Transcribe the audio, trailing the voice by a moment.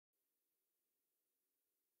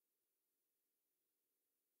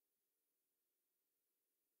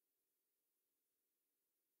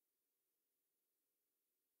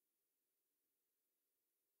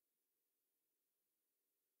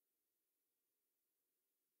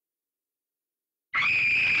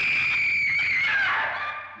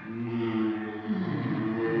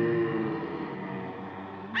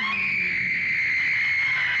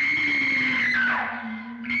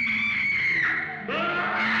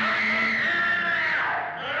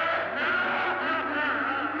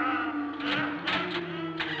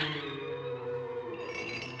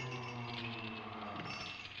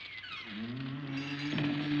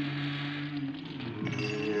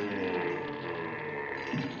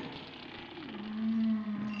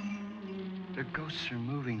The ghosts are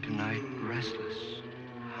moving tonight, restless,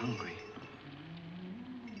 hungry.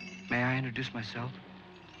 May I introduce myself?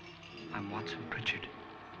 I'm Watson Pritchard.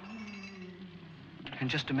 In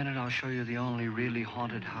just a minute, I'll show you the only really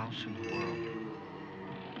haunted house in the world.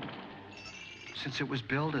 Since it was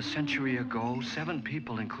built a century ago, 7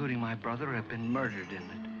 people, including my brother, have been murdered in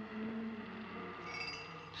it.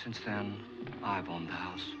 Since then, I've owned the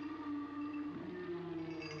house.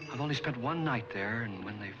 I've only spent one night there, and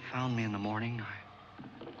when they found me in the morning,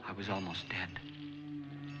 I was almost dead.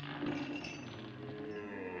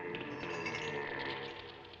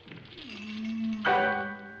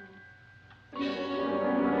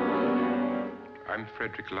 I'm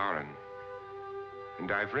Frederick Lauren,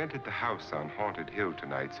 and I've rented the house on Haunted Hill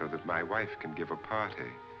tonight so that my wife can give a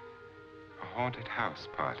party. A haunted house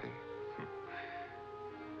party.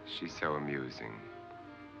 She's so amusing.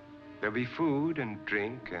 There'll be food and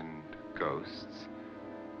drink and ghosts,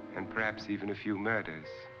 and perhaps even a few murders.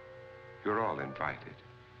 You're all invited.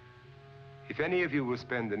 If any of you will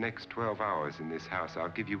spend the next 12 hours in this house, I'll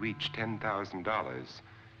give you each $10,000,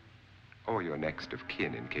 or your next of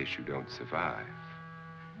kin in case you don't survive.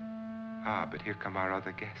 Ah, but here come our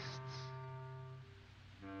other guests.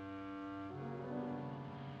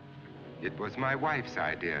 It was my wife's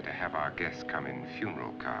idea to have our guests come in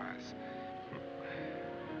funeral cars.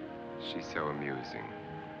 She's so amusing.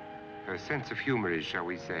 Her sense of humor is, shall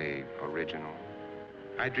we say, original.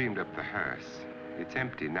 I dreamed up the hearse. It's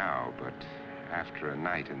empty now, but after a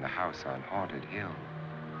night in the house on Haunted Hill,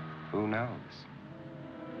 who knows?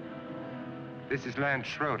 This is Lance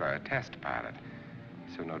Schroeder, a test pilot,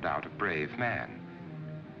 so no doubt a brave man.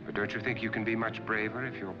 But don't you think you can be much braver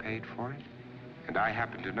if you're paid for it? And I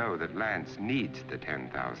happen to know that Lance needs the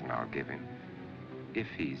 $10,000 I'll give him, if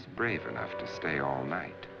he's brave enough to stay all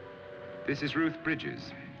night. This is Ruth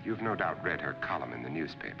Bridges. You've no doubt read her column in the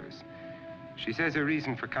newspapers. She says her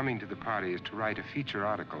reason for coming to the party is to write a feature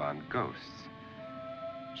article on ghosts.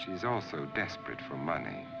 She's also desperate for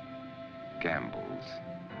money, gambles.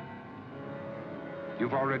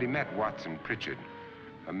 You've already met Watson Pritchard,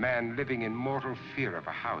 a man living in mortal fear of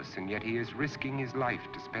a house, and yet he is risking his life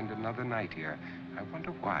to spend another night here. I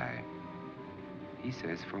wonder why. He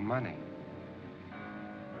says for money.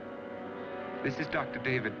 This is Dr.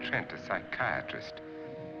 David Trent, a psychiatrist.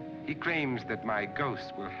 He claims that my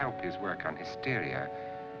ghost will help his work on hysteria.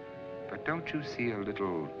 But don't you see a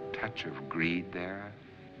little touch of greed there,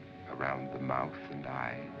 around the mouth and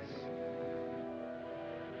eyes?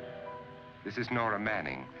 This is Nora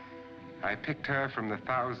Manning. I picked her from the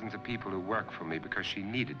thousands of people who work for me because she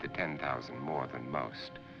needed the $10,000 more than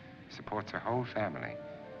most. Supports her whole family.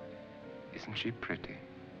 Isn't she pretty?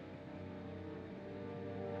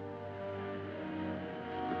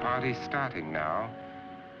 The party's starting now,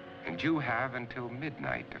 and you have until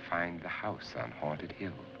midnight to find the house on Haunted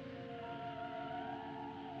Hill.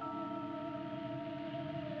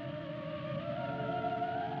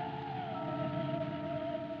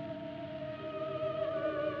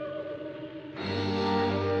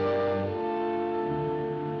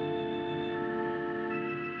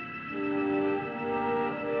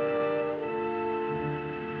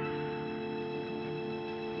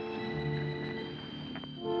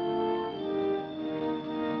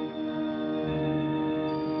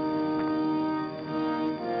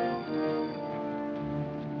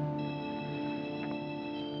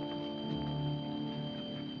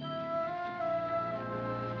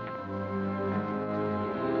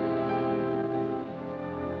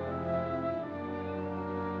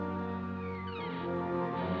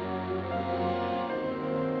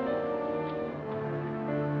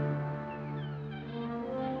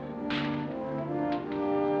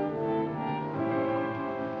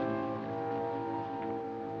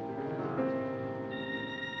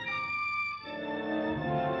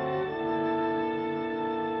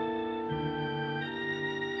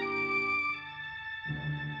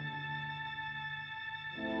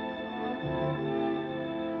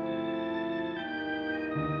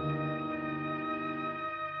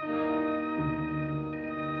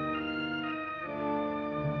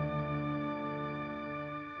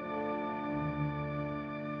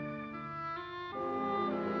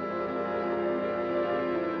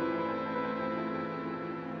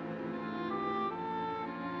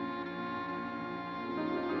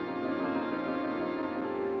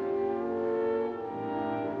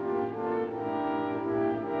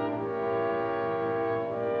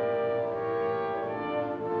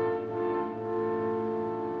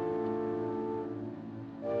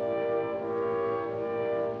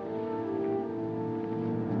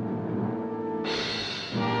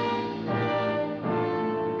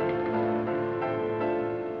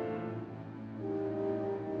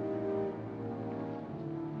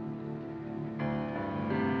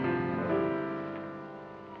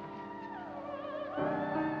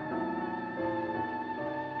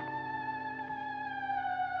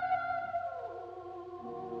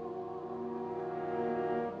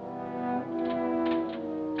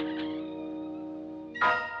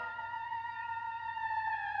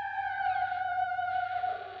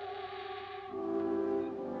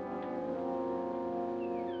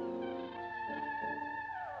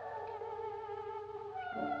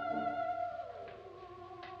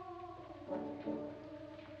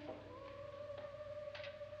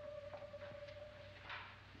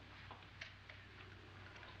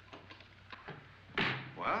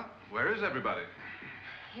 Well, where is everybody?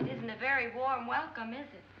 It isn't a very warm welcome, is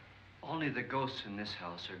it? Only the ghosts in this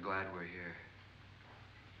house are glad we're here.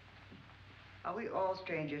 Are we all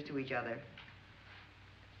strangers to each other?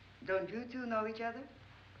 Don't you two know each other?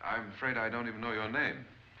 I'm afraid I don't even know your name.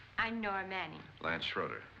 I'm Nora Manning. Lance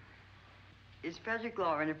Schroeder. Is Frederick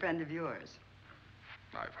Lauren a friend of yours?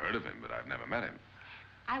 I've heard of him, but I've never met him.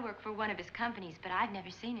 I work for one of his companies, but I've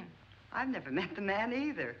never seen him. I've never met the man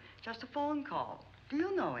either. Just a phone call. Do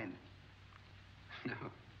you know him? No,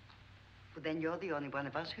 Well, then you're the only one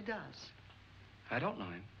of us who does. I don't know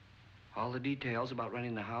him. All the details about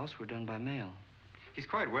renting the house were done by mail. He's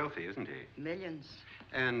quite wealthy, isn't he? Millions.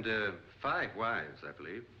 And 5 wives, I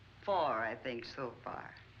believe. 4, I think, so far.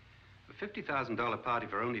 A $50,000 party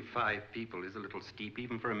for only 5 people is a little steep,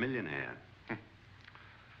 even for a millionaire.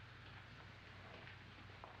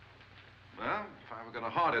 Well, if I were going to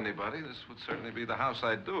haunt anybody, this would certainly be the house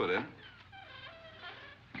I'd do it in.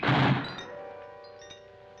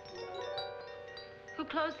 Who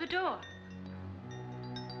closed the door?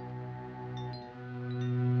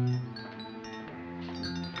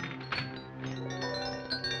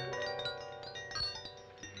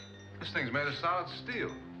 This thing's made of solid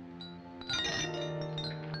steel.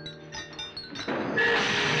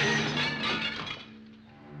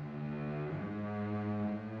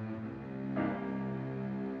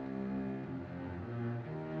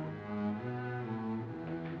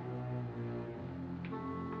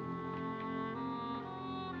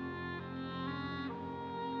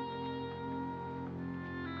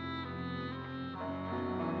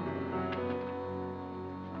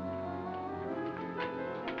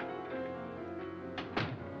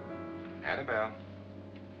 Annabelle,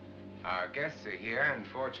 our guests are here,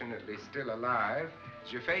 unfortunately still alive.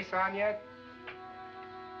 Is your face on yet?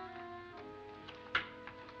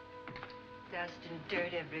 Dust and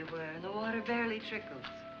dirt everywhere, and the water barely trickles.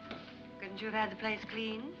 Couldn't you have had the place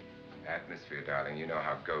cleaned? Atmosphere, darling. You know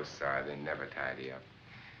how ghosts are. They never tidy up.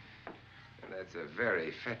 And that's a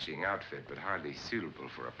very fetching outfit, but hardly suitable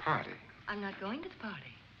for a party. I'm not going to the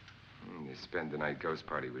party. The spend-the-night ghost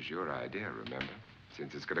party was your idea, remember?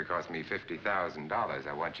 Since it's going to cost me $50,000,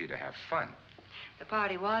 I want you to have fun. The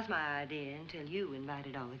party was my idea until you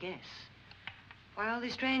invited all the guests. Why all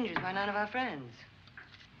these strangers? Why none of our friends?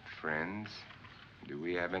 Friends? Do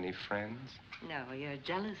we have any friends? No, your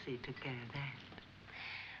jealousy took care of that.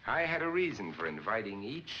 I had a reason for inviting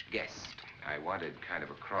each guest. I wanted kind of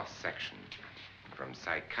a cross-section. From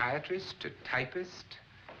psychiatrist to typist,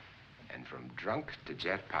 and from drunk to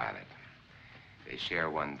jet pilot. They share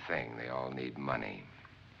one thing. They all need money.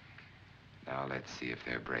 Now let's see if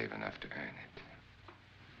they're brave enough to earn it.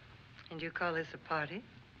 And you call this a party?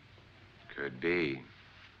 Could be.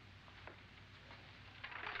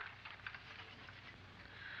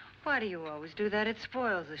 Why do you always do that? It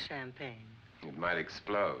spoils the champagne. It might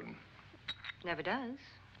explode. Never does.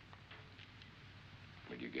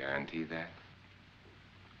 Would you guarantee that?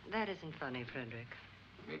 That isn't funny, Frederick.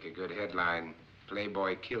 Make a good headline.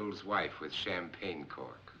 Playboy kills wife with champagne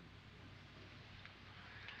cork.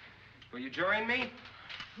 Will you join me?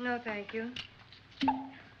 No, thank you.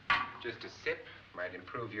 Just a sip might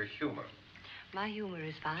improve your humor. My humor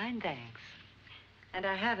is fine, thanks. And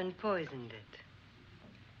I haven't poisoned it.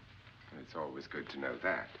 It's always good to know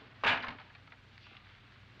that.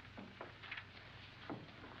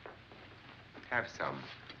 Have some.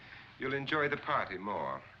 You'll enjoy the party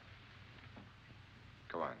more.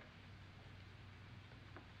 Go on.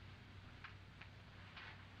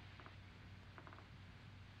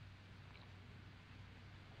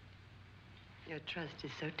 Your trust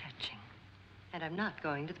is so touching. And I'm not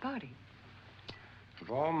going to the party. Of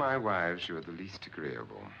all my wives, you're the least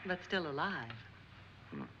agreeable. But still alive.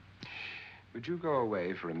 Would you go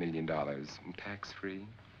away for $1 million tax-free?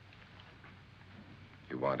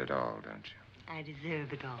 You want it all, don't you? I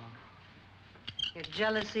deserve it all. Your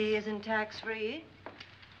jealousy isn't tax-free,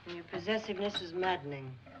 and your possessiveness is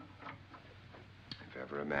maddening. If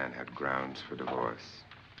ever a man had grounds for divorce,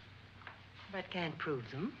 But can't prove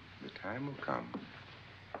them. the time will come.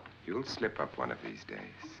 You'll slip up one of these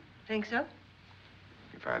days. Think so?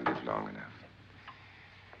 If I live long enough.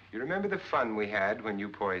 You remember the fun we had when you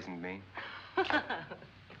poisoned me?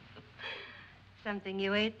 Something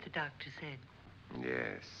you ate, the doctor said.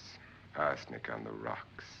 Yes. Arsenic on the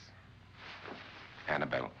rocks.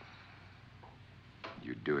 Annabelle,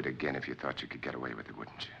 you'd do it again if you thought you could get away with it,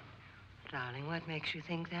 wouldn't you? Darling, what makes you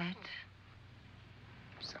think that?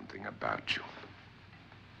 Something about you.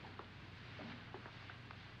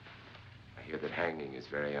 I hear that hanging is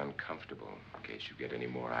very uncomfortable, in case you get any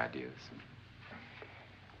more ideas.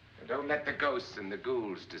 Now, don't let the ghosts and the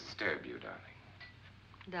ghouls disturb you, darling.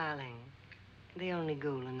 Darling, the only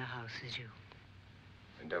ghoul in the house is you.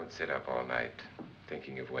 And don't sit up all night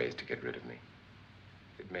thinking of ways to get rid of me.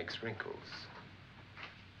 It makes wrinkles.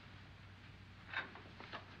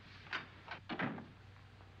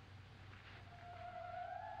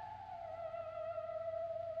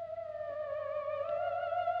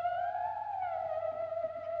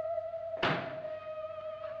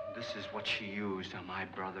 This is what she used on my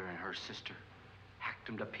brother and her sister. Hacked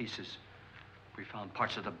them to pieces. We found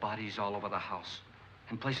parts of the bodies all over the house,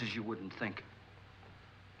 in places you wouldn't think.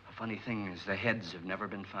 The funny thing is the heads have never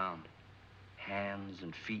been found. Hands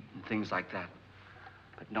and feet and things like that.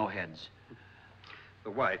 But no heads.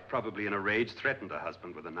 The wife, probably in a rage, threatened her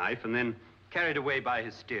husband with a knife and then, carried away by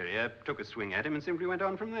hysteria, took a swing at him and simply went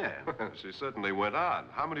on from there. She certainly went on.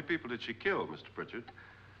 How many people did she kill, Mr. Pritchard?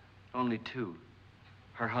 Only two.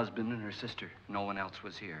 Her husband and her sister. No one else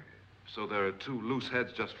was here. So there are two loose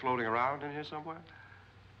heads just floating around in here somewhere?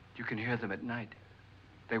 You can hear them at night.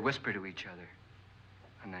 They whisper to each other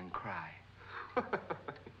and then cry.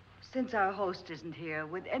 Since our host isn't here,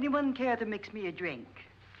 would anyone care to mix me a drink?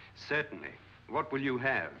 Certainly. What will you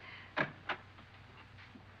have?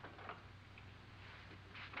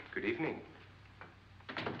 Good evening.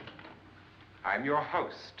 I'm your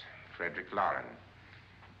host, Frederick Lauren.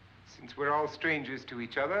 Since we're all strangers to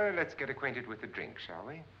each other, let's get acquainted with a drink, shall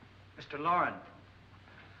we? Mr. Lauren,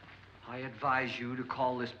 I advise you to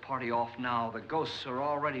call this party off now. The ghosts are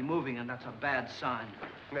already moving, and that's a bad sign.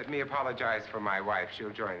 Let me apologize for my wife. She'll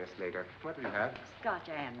join us later. What do you have? Scotch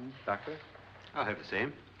and. Doctor? I'll have the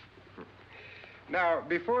same. Now,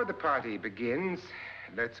 before the party begins,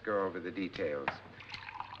 let's go over the details.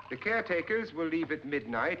 The caretakers will leave at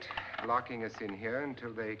midnight, locking us in here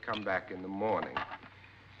until they come back in the morning.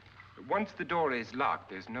 Once the door is locked,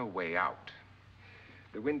 there's no way out.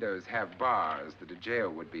 The windows have bars that a jail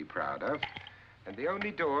would be proud of, and the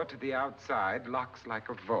only door to the outside locks like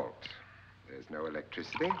a vault. There's no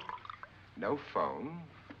electricity, no phone,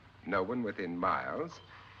 no one within miles,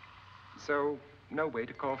 so no way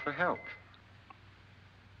to call for help.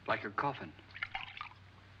 Like a coffin.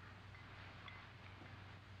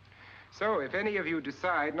 So if any of you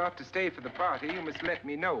decide not to stay for the party, you must let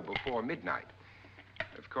me know before midnight.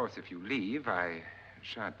 Of course, if you leave, I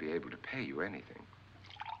shan't be able to pay you anything.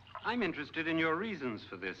 I'm interested in your reasons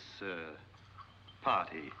for this,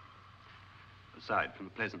 party. Aside from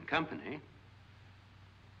the pleasant company.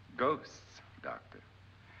 Ghosts, Doctor.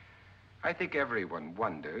 I think everyone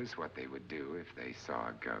wonders what they would do if they saw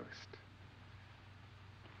a ghost.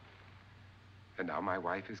 And now my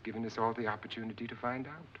wife has given us all the opportunity to find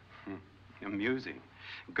out. Amusing.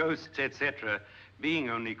 Ghosts, etc.,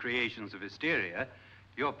 being only creations of hysteria,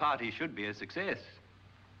 your party should be a success.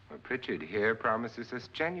 Well, Pritchard here promises us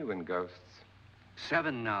genuine ghosts.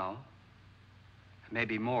 7 now.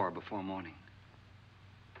 Maybe more before morning.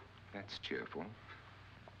 That's cheerful.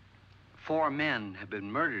 4 men have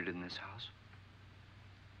been murdered in this house.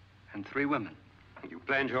 And 3 women. You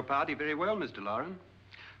planned your party very well, Mr. Lauren.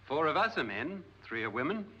 4 of us are men, 3 are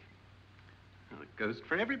women. Well, a ghost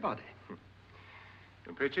for everybody.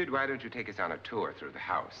 And Pritchard, why don't you take us on a tour through the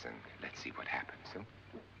house and let's see what happens, huh?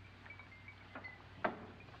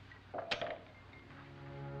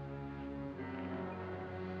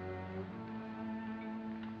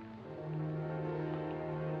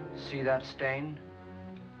 See that stain?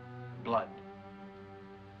 Blood.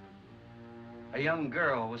 A young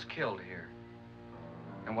girl was killed here.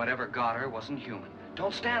 And whatever got her wasn't human.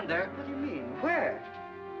 Don't stand there. What do you mean? Where?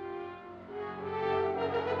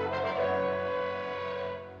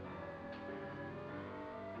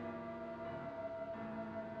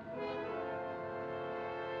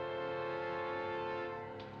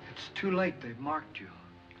 It's too late. They've marked you.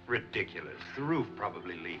 Ridiculous. The roof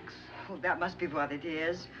probably leaks. Oh, that must be what it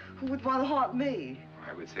is. Who would want to haunt me?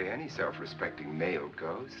 I would say any self-respecting male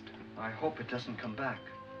ghost. I hope it doesn't come back.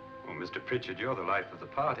 Well, Mr. Pritchard, you're the life of the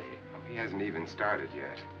party. Oh, he hasn't even started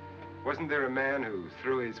yet. Wasn't there a man who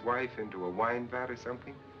threw his wife into a wine vat or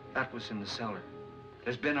something? That was in the cellar.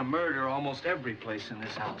 There's been a murder almost every place in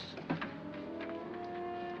this house.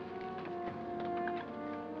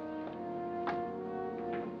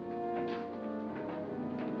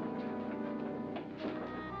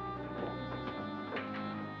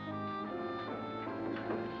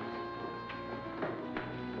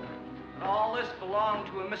 All this belonged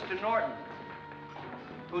to a Mr. Norton,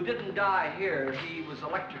 who didn't die here. He was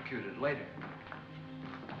electrocuted later.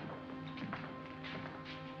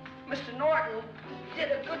 Mr. Norton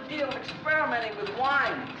did a good deal of experimenting with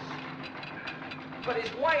wines, but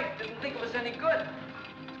his wife didn't think it was any good.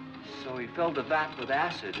 So he filled the vat with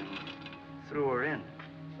acid and threw her in.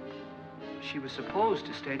 She was supposed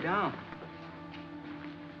to stay down.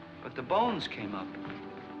 But the bones came up.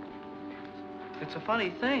 It's a funny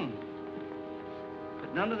thing.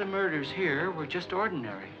 But none of the murders here were just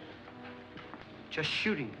ordinary. Just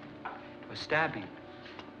shooting or stabbing.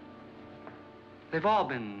 They've all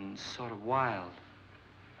been sort of wild,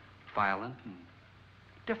 violent, and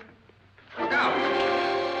different. Look out!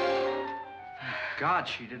 Thank God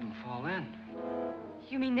she didn't fall in.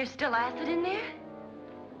 You mean there's still acid in there?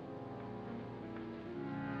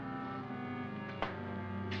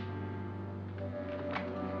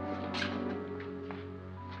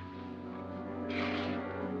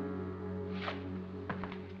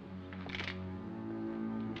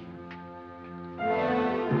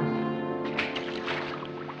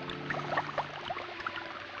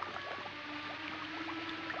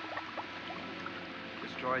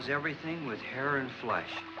 Destroys everything with hair and flesh.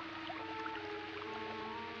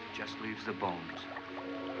 Just leaves the bones.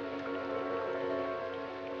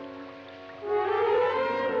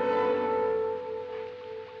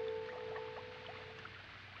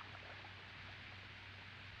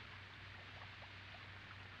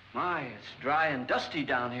 My, it's dry and dusty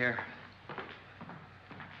down here.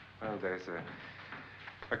 Well, there's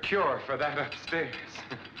a cure for that upstairs.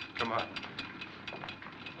 Come on.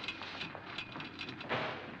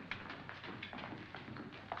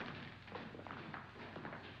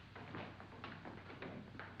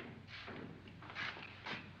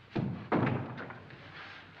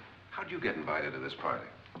 How'd you get invited to this party?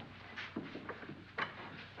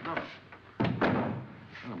 No. Let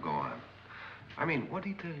him go on. I mean, what'd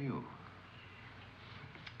he tell you?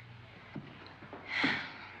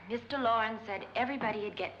 Mr. Lawrence said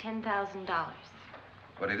everybody'd get $10,000.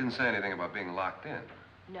 But he didn't say anything about being locked in.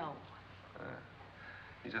 No.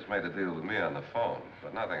 He just made the deal with me on the phone,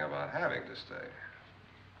 but nothing about having to stay.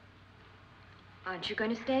 Aren't you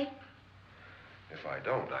going to stay? If I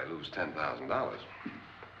don't, I lose $10,000.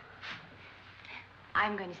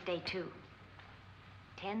 I'm going to stay, too.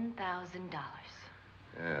 $10,000.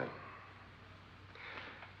 Yeah.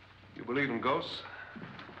 You believe in ghosts?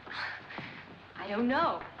 I don't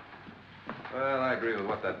know. Well, I agree with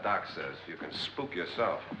what that doc says. You can spook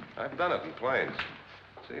yourself. I've done it in planes.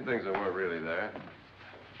 Seen things that weren't really there.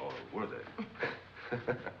 Or were they?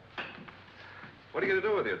 What are you going to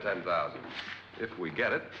do with your $10,000? If we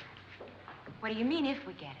get it. What do you mean, if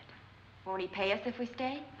we get it? Won't he pay us if we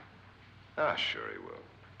stay? Ah, sure he will.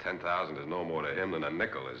 10,000 is no more to him than a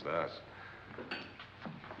nickel is to us.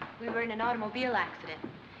 We were in an automobile accident.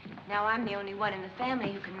 Now I'm the only one in the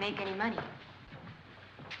family who can make any money.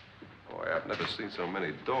 Boy, I've never seen so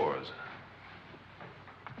many doors.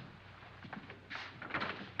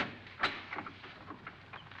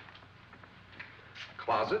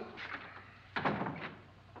 Closet.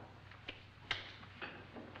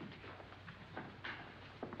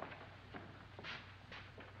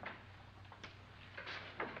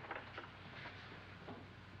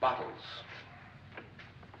 Bottles.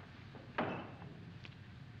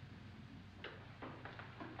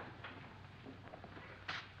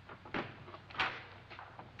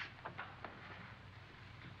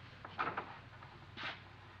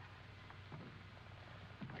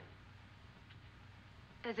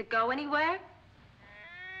 Does it go anywhere?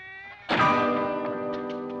 Lance!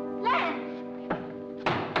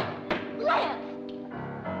 Lance!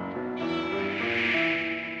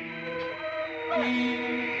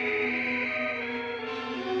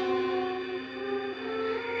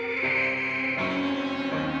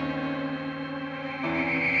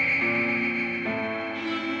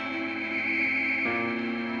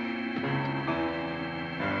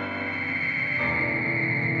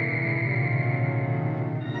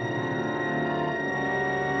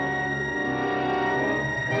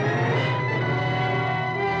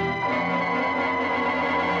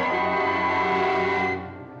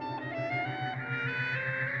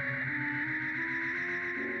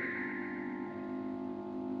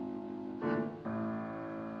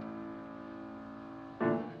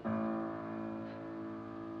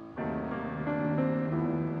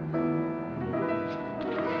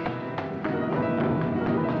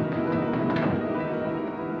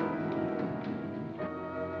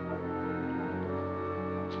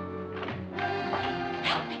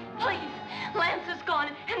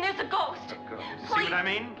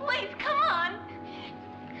 Please, come on.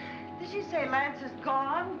 Did she say Lance is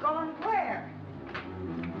gone? Gone where?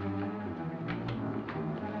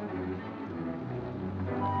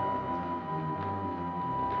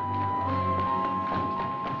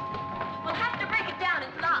 We'll have to break it down.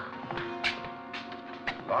 It's locked.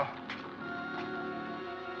 Locked?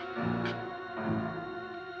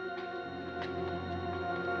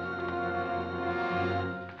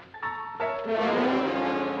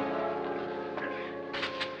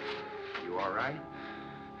 You all right?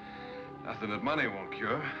 Nothing that money won't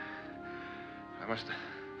cure. I must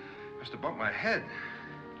have bumped my head.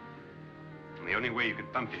 And the only way you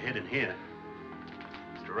could bump your head in here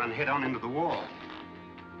is to run head on into the wall.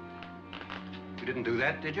 You didn't do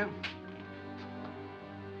that, did you?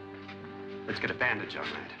 Let's get a bandage on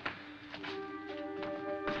that.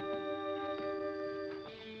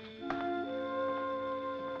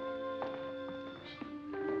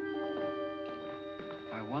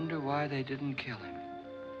 I wonder why they didn't kill him.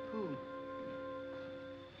 Who?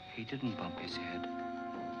 He didn't bump his head.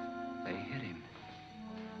 They hit him.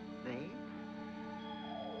 They?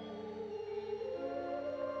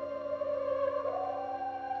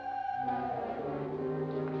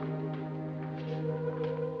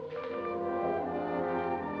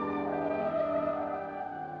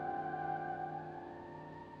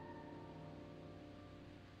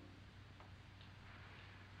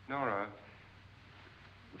 Nora,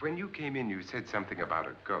 when you came in, you said something about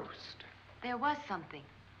a ghost. There was something.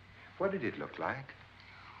 What did it look like?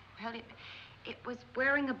 Well, it was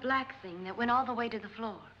wearing a black thing that went all the way to the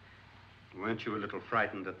floor. Weren't you a little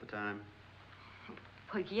frightened at the time?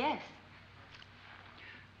 Well, yes.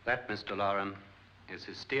 That, Mr. Loren, is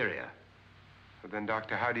hysteria. Well, then,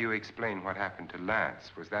 Doctor, how do you explain what happened to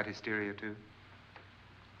Lance? Was that hysteria, too?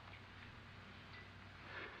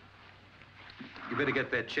 You better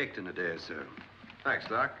get that checked in a day or so. Thanks,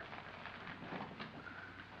 Doc.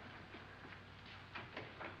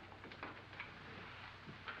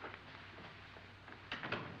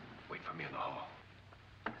 Wait for me in the hall.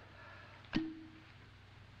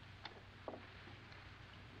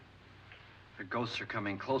 The ghosts are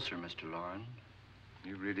coming closer, Mr. Loren.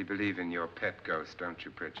 You really believe in your pet ghost, don't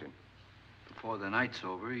you, Pritchard? Before the night's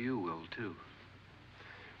over, you will, too.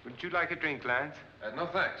 Would you like a drink, Lance? No,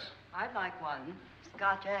 thanks. I'd like one.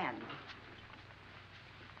 Scotch and.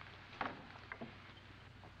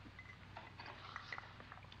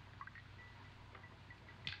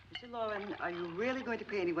 Mr. Loren, are you really going to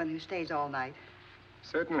pay anyone who stays all night?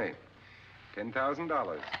 Certainly.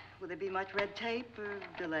 $10,000. Will there be much red tape or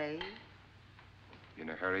delay? In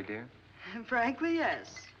a hurry, dear? Frankly,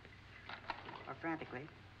 yes. Or frantically.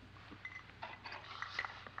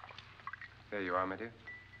 There you are, my dear.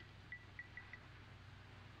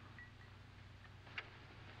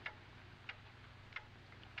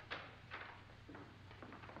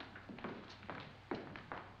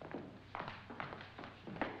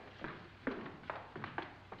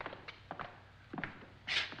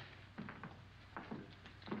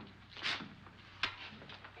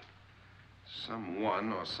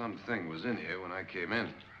 Someone or something was in here when I came in.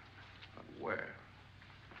 But where?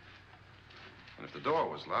 And if the door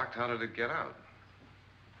was locked, how did it get out?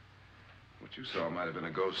 What you saw might have been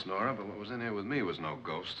a ghost, Nora, but what was in here with me was no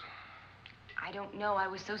ghost. I don't know. I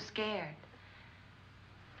was so scared.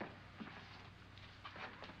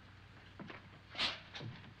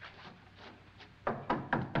 Does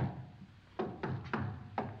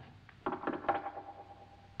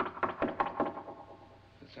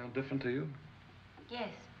it sound different to you? Yes.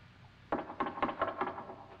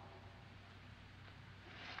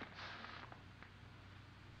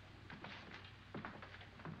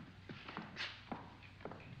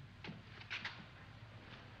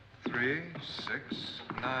 Three, 6,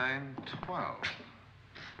 9, 12.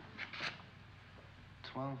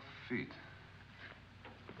 12 feet.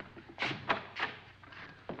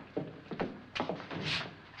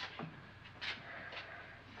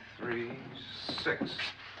 Three, 6.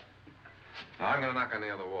 Now, I'm gonna knock on the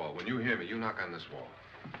other wall. When you hear me, you knock on this wall.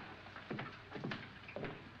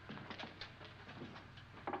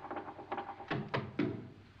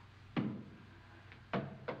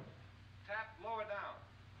 Tap lower down.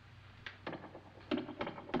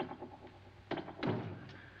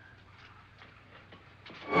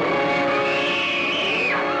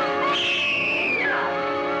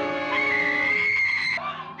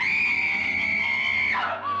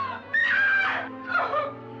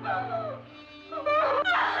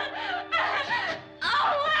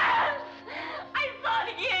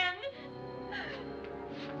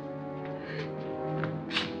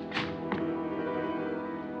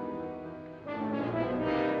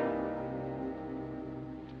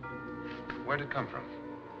 Where'd it come from?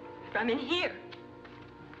 From in here.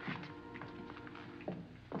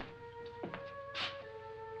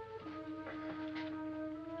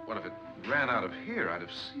 What if it ran out of here? I'd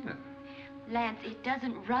have seen it. Lance, it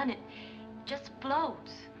doesn't run. It just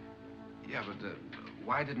floats. Yeah, but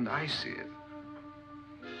why didn't I see it?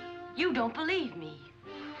 You don't believe me.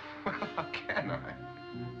 Well, how can I?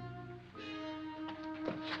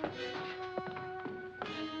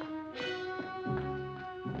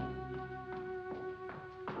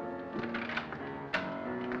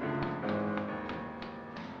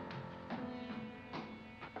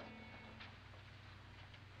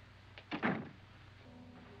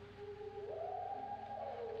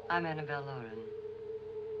 I'm Annabelle Lauren.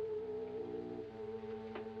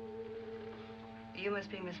 You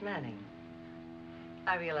must be Miss Manning.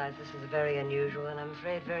 I realize this is a very unusual and I'm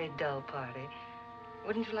afraid very dull party.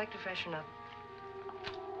 Wouldn't you like to freshen up?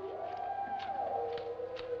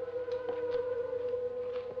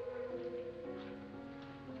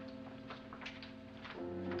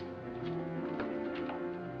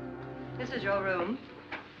 This is your room.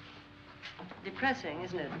 Depressing,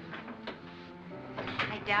 isn't it?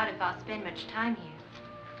 I doubt if I'll spend much time here.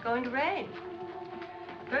 It's going to rain.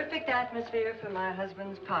 Perfect atmosphere for my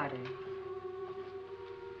husband's party.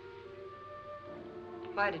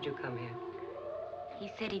 Why did you come here?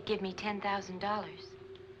 He said he'd give me $10,000.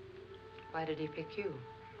 Why did he pick you?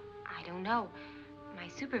 I don't know. My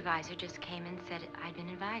supervisor just came and said I'd been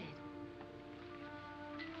invited.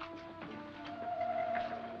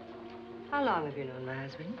 How long have you known my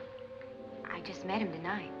husband? I just met him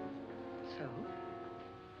tonight. So?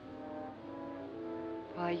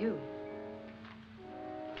 Why you?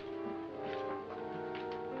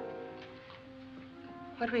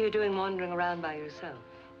 What were you doing wandering around by yourself?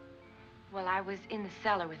 Well, I was in the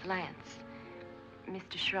cellar with Lance,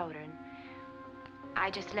 Mr. Schroeder, and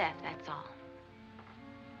I just left, that's all.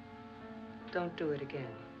 Don't do it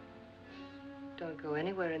again. Don't go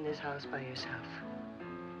anywhere in this house by yourself.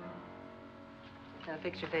 Now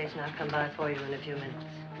fix your face and I'll come by for you in a few minutes.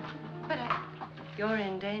 But You're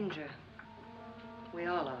in danger. We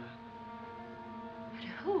all are. But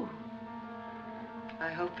who? I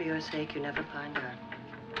hope for your sake you never find out.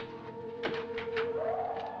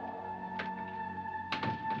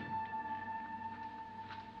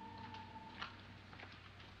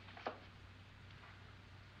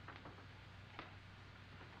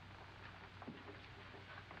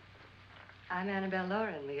 I'm Annabelle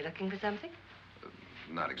Lauren. Were you looking for something?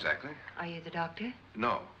 Not exactly. Are you the doctor?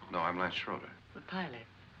 No, I'm Lance Schroeder. The pilot.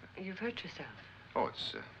 You've hurt yourself. Oh,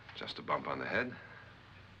 it's just a bump on the head.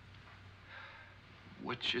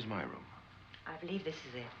 Which is my room? I believe this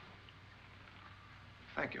is it.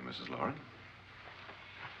 Thank you, Mrs. Lauren.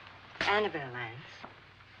 Annabelle Lance.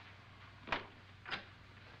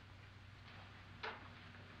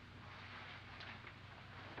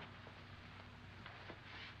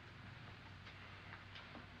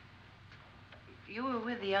 You were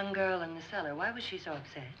with the young girl in the cellar. Why was she so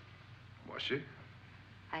upset? Was she?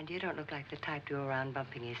 And you don't look like the type to go around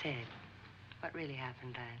bumping his head. What really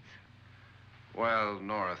happened, Lance? Well,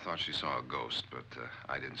 Nora thought she saw a ghost, but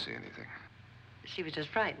I didn't see anything. She was just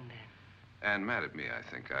frightened then. And mad at me, I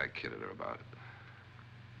think. I kidded her about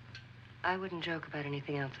it. I wouldn't joke about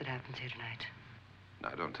anything else that happens here tonight.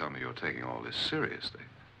 Now, don't tell me you're taking all this seriously.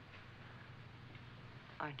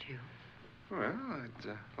 Aren't you? Well,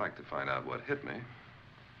 I'd like to find out what hit me.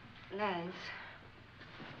 Lance.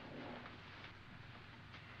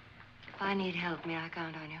 If I need help, may I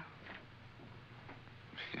count on you?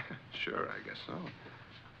 Yeah, sure, I guess so.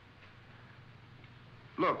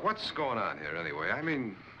 Look, what's going on here anyway? I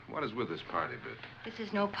mean, what is with this party bit? This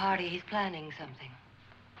is no party. He's planning something.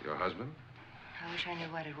 Your husband? I wish I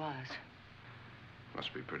knew what it was.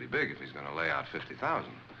 Must be pretty big if he's going to lay out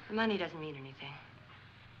 50,000. The money doesn't mean anything.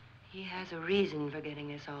 He has a reason for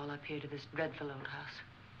getting us all up here to this dreadful old house.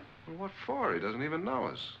 Well, what for? He doesn't even know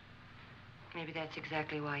us. Maybe that's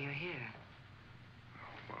exactly why you're here.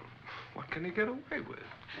 Well, what can he get away with?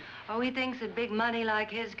 Oh, he thinks that big money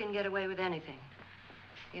like his can get away with anything.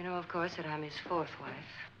 You know, of course, that I'm his fourth wife.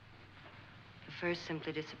 The first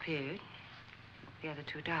simply disappeared. The other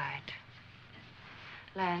two died.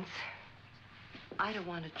 Lance, I don't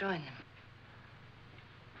want to join them.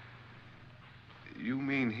 You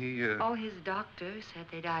mean he, Oh, his doctor said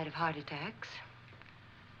they died of heart attacks.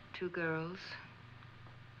 2 girls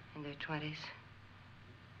in their 20s.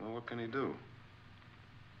 Well, what can he do?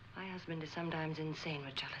 My husband is sometimes insane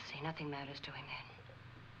with jealousy. Nothing matters to him then.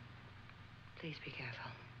 Please be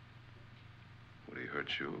careful. Would he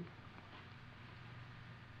hurt you?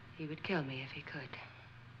 He would kill me if he could.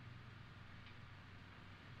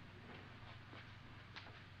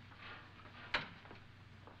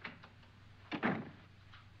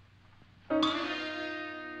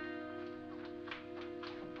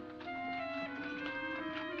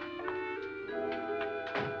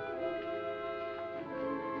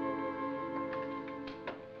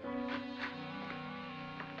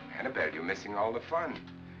 Annabelle, you're missing all the fun.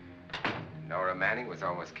 Nora Manning was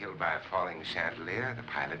almost killed by a falling chandelier. The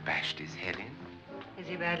pilot bashed his head in. Is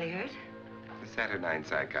he badly hurt? The Saturnine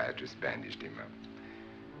psychiatrist bandaged him up.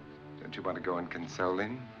 Don't you want to go and console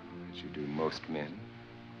him, as you do most men,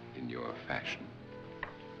 in your fashion?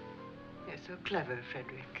 You're so clever,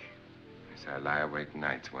 Frederick. Yes, I lie awake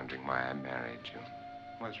nights wondering why I married you.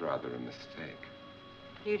 was rather a mistake.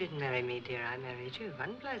 You didn't marry me, dear. I married you.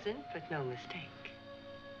 Unpleasant, but no mistake.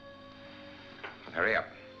 Well, hurry up.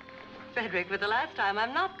 Frederick, for the last time,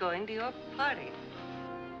 I'm not going to your party.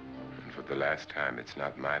 And for the last time, it's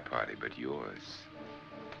not my party, but yours.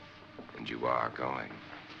 And you are going.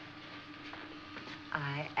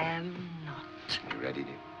 I am not. You ready,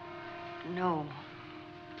 dear? No.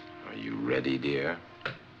 Are you ready, dear?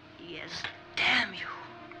 Yes, damn you.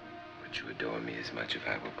 Would you adore me as much if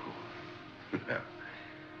I were poor? No.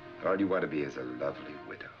 All you want to be is a lovely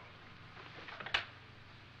widow.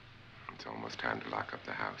 It's almost time to lock up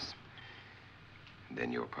the house. And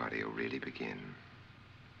then your party will really begin.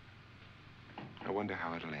 I wonder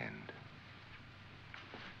how it'll end.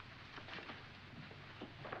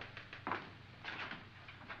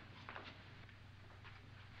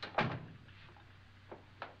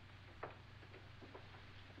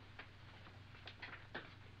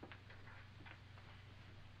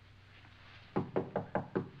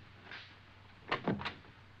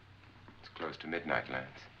 It's close to midnight, Lance.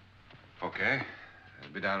 Okay.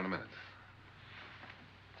 I'll be down in a minute.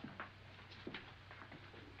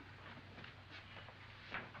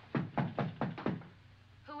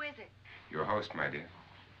 Who is it? Your host, my dear.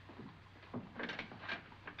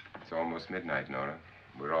 It's almost midnight, Nora.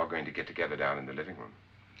 We're all going to get together down in the living room.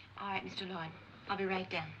 All right, Mr. Lloyd. I'll be right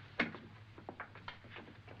down.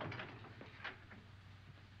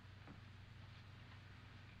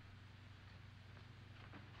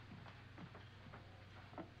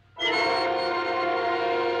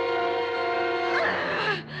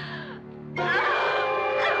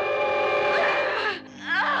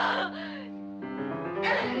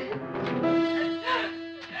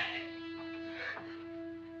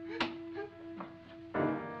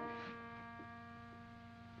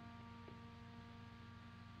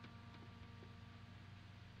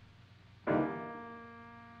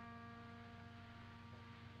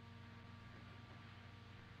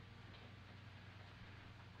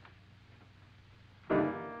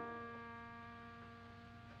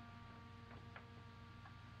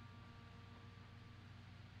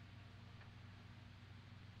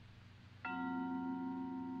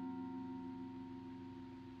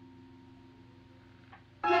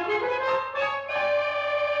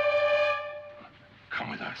 Come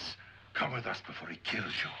with us. Come with us before he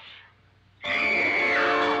kills you.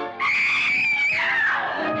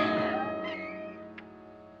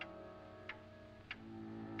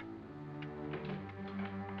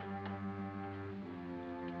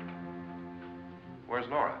 Where's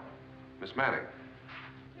Nora? Miss Manning.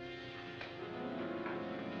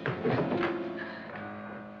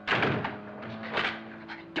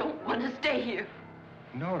 I don't want to stay here.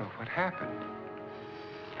 Nora, what happened?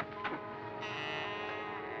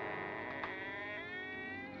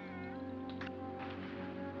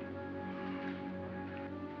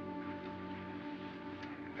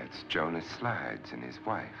 That's Jonas Slides and his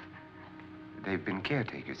wife. They've been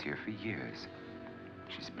caretakers here for years.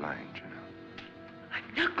 She's blind, you know.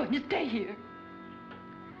 I'm not going to stay here.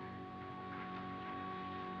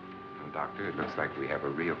 Well, Doctor, it looks like we have a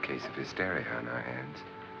real case of hysteria on our hands.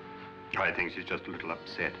 I think she's just a little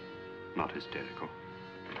upset, not hysterical.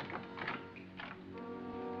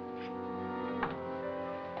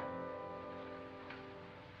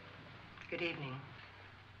 Good evening.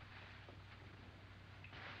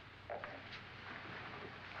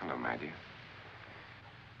 Hello, my dear.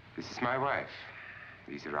 This is my wife.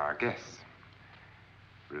 These are our guests.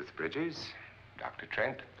 Ruth Bridges, Dr.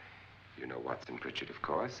 Trent. You know Watson Pritchard, of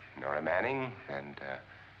course. Nora Manning, and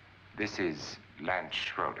this is Lance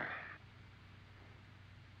Schroeder.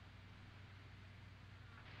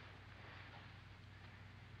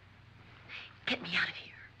 Get me out of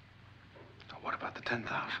here. Now, what about the 10,000?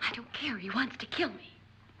 I don't care. He wants to kill me.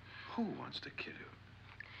 Who wants to kill you?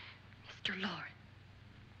 Mr. Lawrence.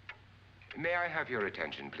 May I have your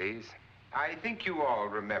attention, please? I think you all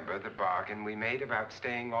remember the bargain we made about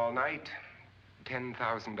staying all night.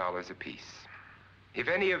 $10,000 apiece. If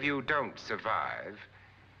any of you don't survive,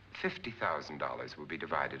 $50,000 will be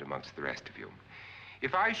divided amongst the rest of you.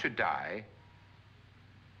 If I should die,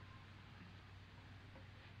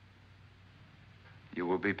 you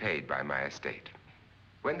will be paid by my estate.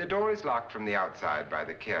 When the door is locked from the outside by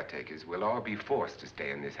the caretakers, we'll all be forced to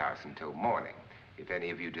stay in this house until morning. If any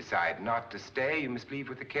of you decide not to stay, you must leave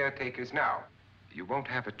with the caretakers now. You won't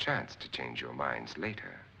have a chance to change your minds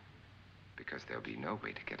later, because there'll be no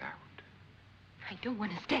way to get out. I don't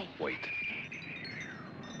want to stay. Wait.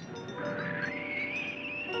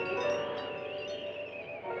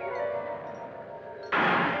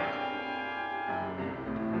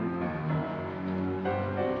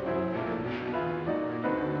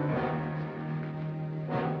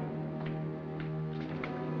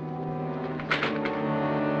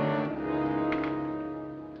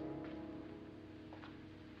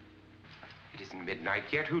 isn't midnight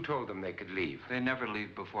yet. Who told them they could leave? They never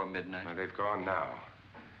leave before midnight. Well, they've gone now.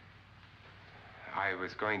 I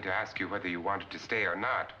was going to ask you whether you wanted to stay or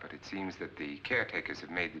not, but it seems that the caretakers have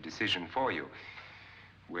made the decision for you.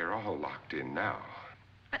 We're all locked in now.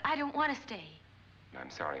 But I don't want to stay. I'm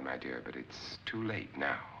sorry, my dear, but it's too late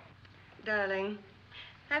now. Darling,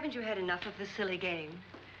 haven't you had enough of the silly game?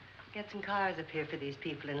 Get some cars up here for these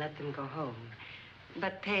people and let them go home.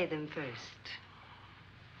 But pay them first.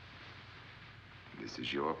 This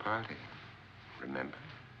is your party, remember?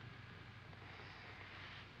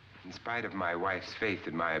 In spite of my wife's faith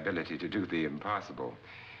in my ability to do the impossible,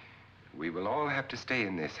 we will all have to stay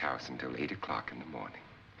in this house until 8 o'clock in the morning.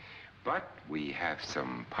 But we have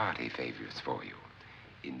some party favors for you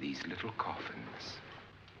in these little coffins.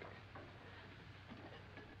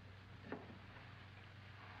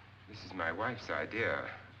 This is my wife's idea.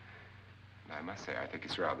 And I must say, I think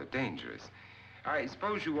it's rather dangerous. I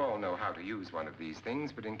suppose you all know how to use one of these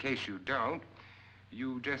things, but in case you don't,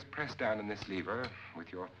 you just press down on this lever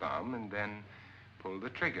with your thumb and then pull the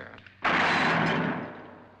trigger.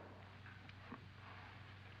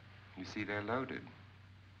 You see, they're loaded.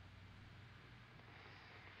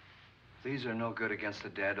 These are no good against the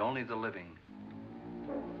dead, only the living.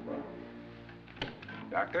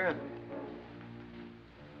 Doctor?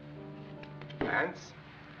 Lance?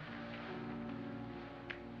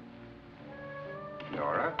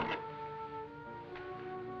 Nora?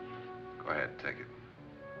 Go ahead, take it.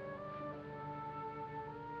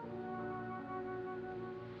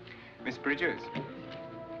 Miss Bridges?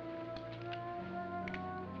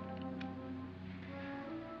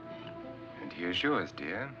 And here's yours,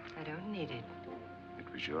 dear. I don't need it.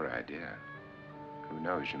 It was your idea. Who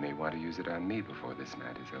knows, you may want to use it on me before this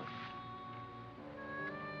night is over.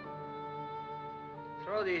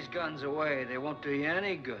 Throw these guns away. They won't do you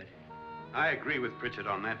any good. I agree with Pritchard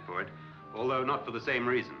on that point, although not for the same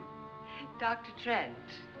reason. Dr. Trent,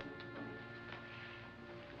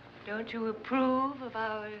 don't you approve of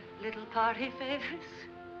our little party favors?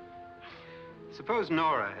 Suppose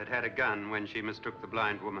Nora had had a gun when she mistook the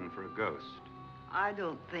blind woman for a ghost. I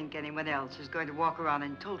don't think anyone else is going to walk around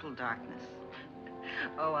in total darkness.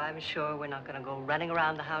 Oh, I'm sure we're not going to go running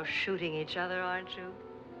around the house shooting each other, aren't you?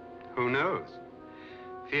 Who knows?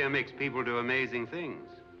 Fear makes people do amazing things.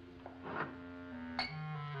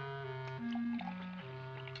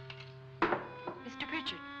 Mr.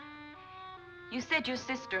 Pritchard, you said your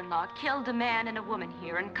sister-in-law killed a man and a woman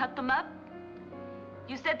here and cut them up?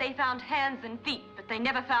 You said they found hands and feet, but they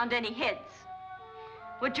never found any heads.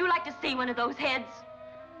 Would you like to see one of those heads?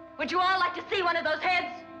 Would you all like to see one of those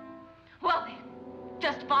heads? Well then,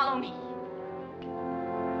 just follow me.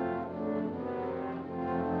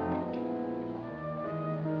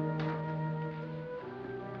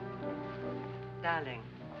 Darling,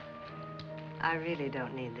 I really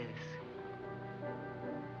don't need this.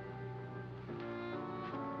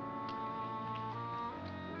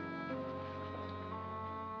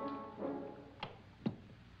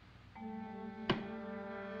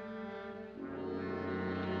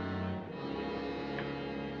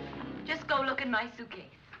 Just go look in my suitcase.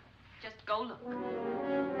 Just go look.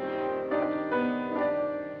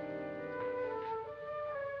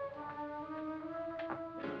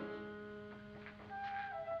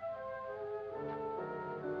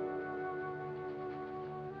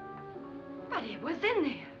 But it was in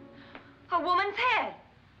there. A woman's head.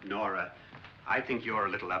 Nora, I think you're a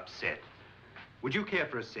little upset. Would you care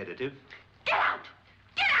for a sedative? Get out!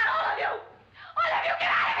 Get out, all of you! All of you, get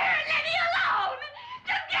out of here and leave me alone!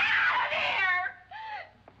 Just get out of here!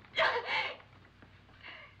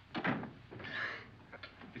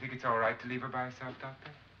 You think it's all right to leave her by herself,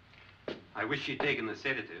 Doctor? I wish she'd taken the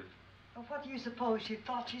sedative. Well, what do you suppose she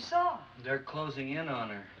thought she saw? They're closing in on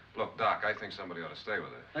her. Look, Doc, I think somebody ought to stay with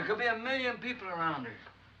her. There could be 1,000,000 people around her.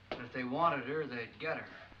 And if they wanted her, they'd get her.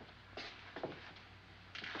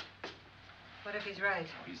 What if he's right?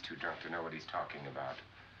 He's too drunk to know what he's talking about.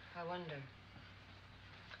 I wonder.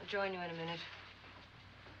 I'll join you in a minute.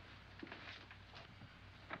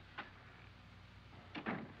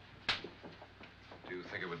 Do you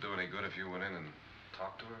think it would do any good if you went in and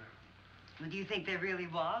talked to her? Well, do you think there really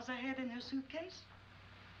was a head in her suitcase?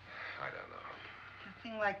 I don't know. A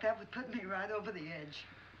thing like that would put me right over the edge.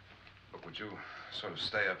 Look, would you sort of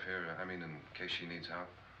stay up here, I mean, in case she needs help?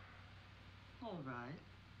 All right.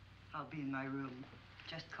 I'll be in my room.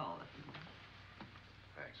 Just call it.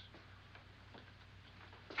 Thanks.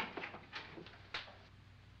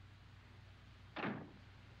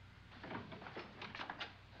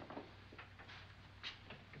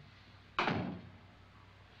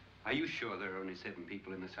 Are you sure there are only 7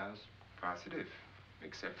 people in this house? Positive,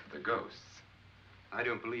 except for the ghosts. I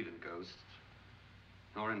don't believe in ghosts,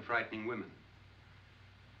 nor in frightening women.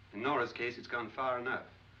 In Nora's case, it's gone far enough.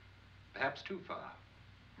 Perhaps too far.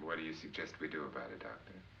 What do you suggest we do about it,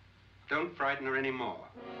 Doctor? Don't frighten her anymore.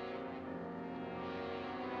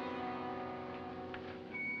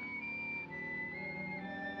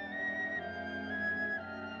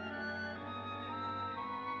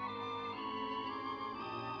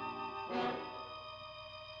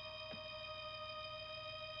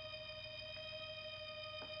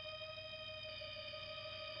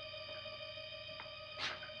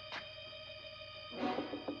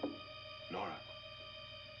 Nora?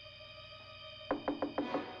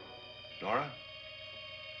 Nora?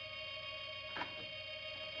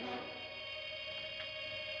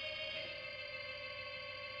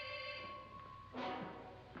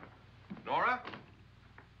 Nora?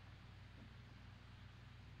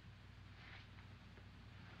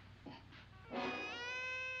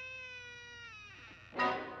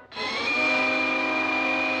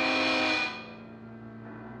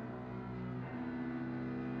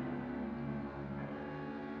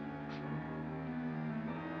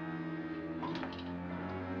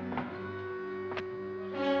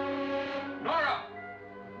 Nora!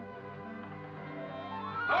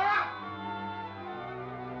 Nora!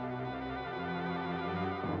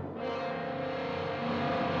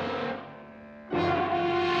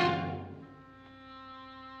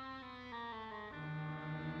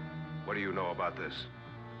 What do you know about this?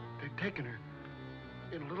 They've taken her.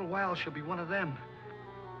 In a little while, she'll be one of them.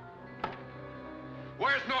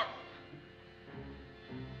 Where's Nora?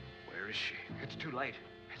 Where is she? It's too late.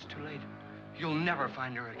 It's too late. You'll never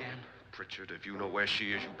find her again. Pritchard, if you know where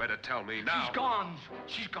she is, you better tell me now. She's gone.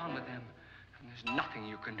 She's gone with them. And there's nothing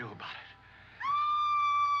you can do about it.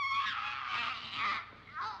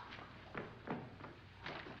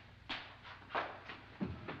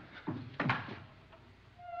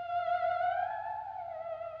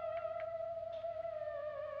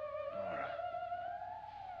 Nora.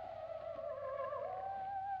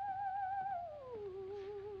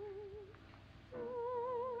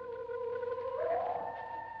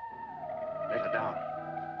 Let her down.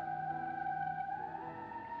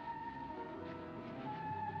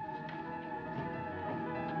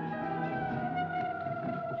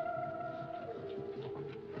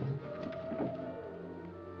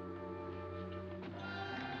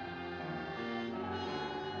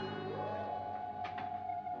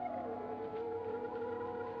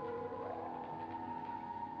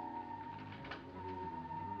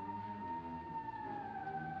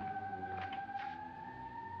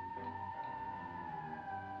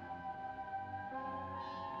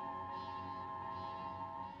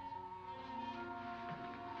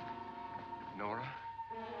 Nora?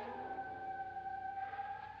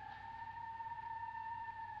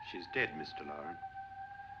 She's dead, Mr. Lauren.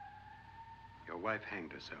 Your wife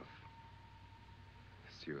hanged herself.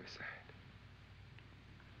 Suicide.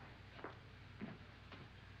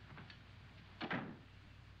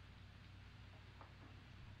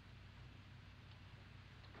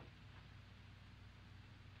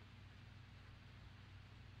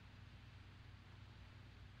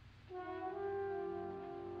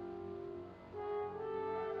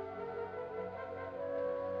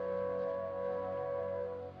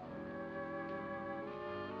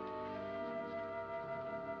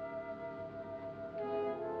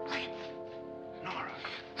 Nora,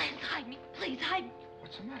 Lance, hide me. Please, hide me.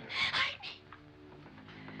 what's the matter? Hide me.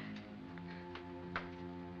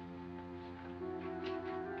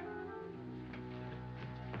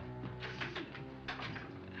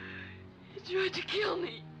 He tried to kill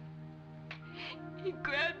me. He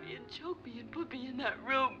grabbed me and choked me and put me in that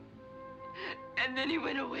room. And then he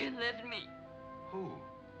went away and left me. Who?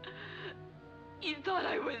 He thought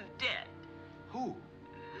I was dead. Who?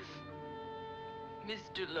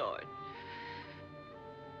 Mr. Lord.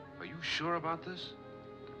 Are you sure about this?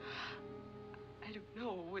 I don't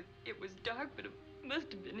know. It was dark, but it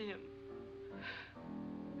must have been him.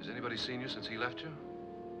 Has anybody seen you since he left you?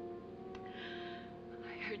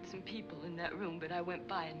 I heard some people in that room, but I went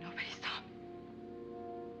by and nobody saw me.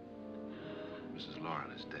 Mrs.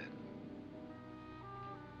 Lauren is dead.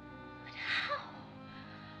 But how?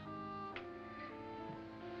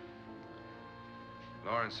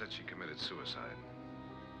 Lauren said she committed suicide,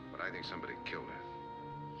 but I think somebody killed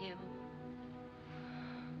her. Him?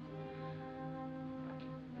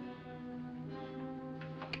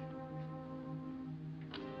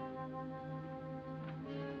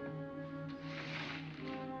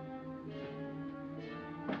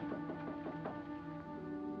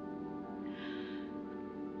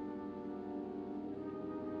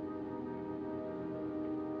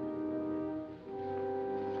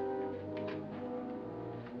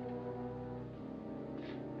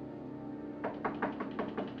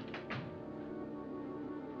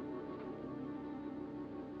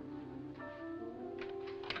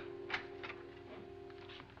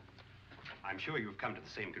 I'm sure you've come to the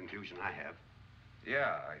same conclusion I have.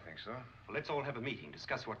 Yeah, I think so. Well, let's all have a meeting,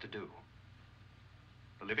 discuss what to do.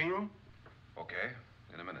 The living room? Okay,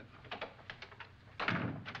 in a minute.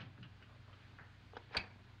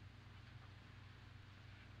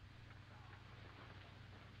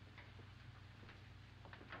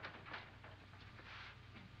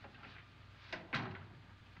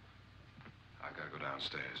 I've got to go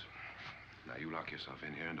downstairs. Now, you lock yourself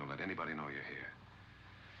in here and don't let anybody know you're here.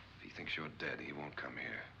 If he thinks you're dead, he won't come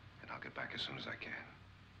here. And I'll get back as soon as I can.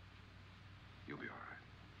 You'll be all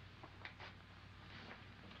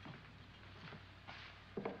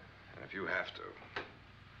right. And if you have to,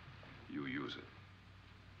 you use it.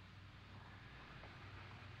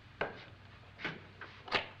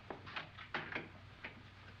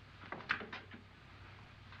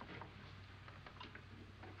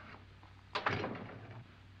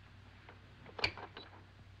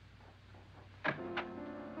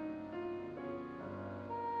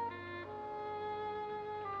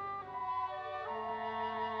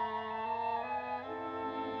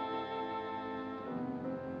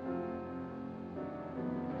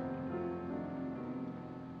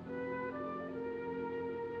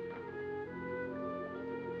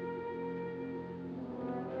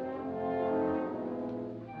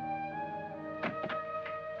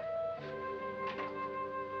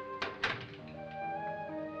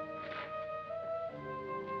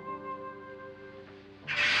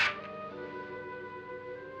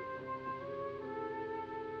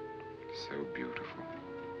 So beautiful.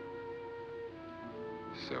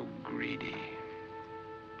 So greedy.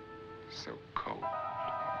 So cold.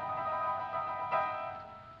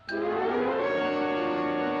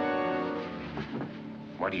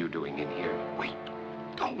 What are you doing in here? Wait.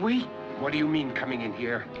 Don't wait. What do you mean coming in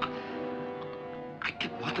here? I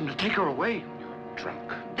didn't want them to take her away. You're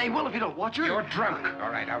drunk. They will if you don't watch her. You're drunk.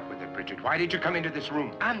 All right, out with it, Bridget. Why did you come into this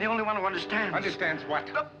room? I'm the only one who understands. Understands what?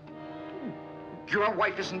 Your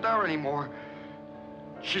wife isn't there anymore.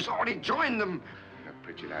 She's already joined them.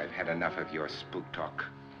 Bridget, I've had enough of your spook talk.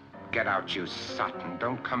 Get out, you sot, and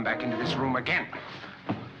don't come back into this room again.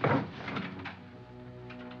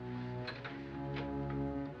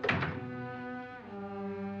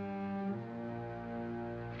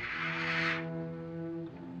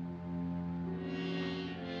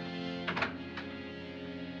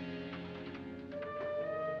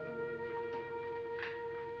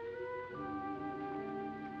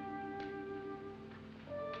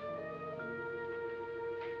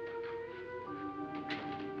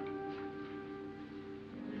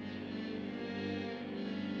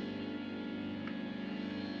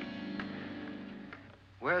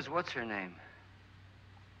 Where's what's-her-name?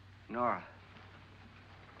 Nora.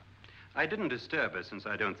 I didn't disturb her since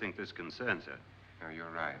I don't think this concerns her. No, you're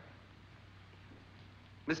right.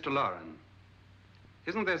 Mr. Loren,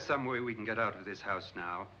 isn't there some way we can get out of this house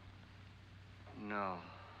now? No,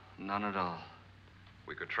 none at all.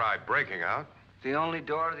 We could try breaking out. The only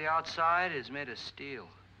door to the outside is made of steel.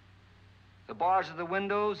 The bars of the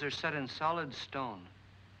windows are set in solid stone.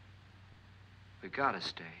 We gotta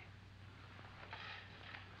stay.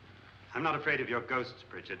 I'm not afraid of your ghosts,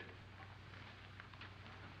 Bridget.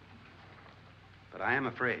 But I am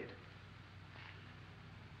afraid.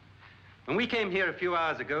 When we came here a few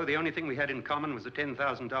hours ago, the only thing we had in common was the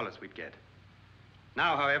 $10,000 we'd get.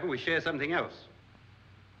 Now, however, we share something else.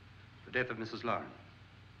 The death of Mrs. Loren.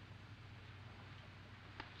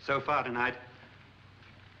 So far tonight,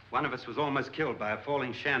 one of us was almost killed by a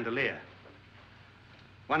falling chandelier.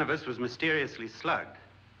 One of us was mysteriously slugged.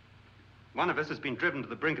 One of us has been driven to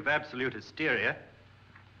the brink of absolute hysteria,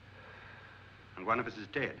 and one of us is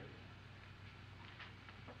dead.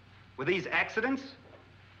 Were these accidents?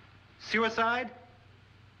 Suicide?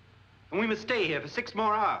 And we must stay here for 6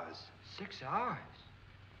 more hours. 6 hours?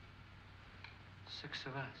 6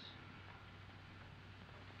 of us.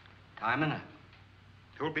 Time enough.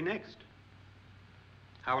 Who'll be next?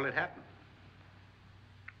 How will it happen?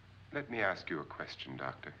 Let me ask you a question,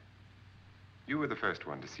 Doctor. You were the first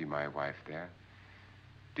one to see my wife there.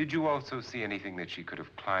 Did you also see anything that she could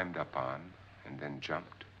have climbed up on and then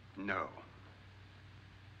jumped? No.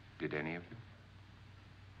 Did any of you?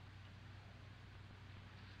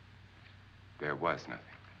 There was nothing.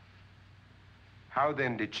 How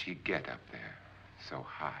then did she get up there so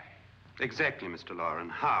high? Exactly, Mr. Loren.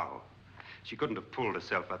 How? She couldn't have pulled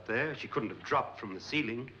herself up there. She couldn't have dropped from the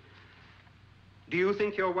ceiling. Do you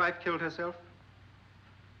think your wife killed herself?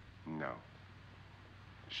 No.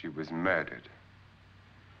 She was murdered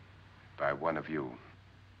by one of you.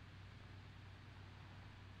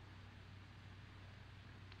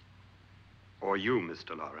 Or you,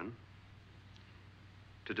 Mr. Loren.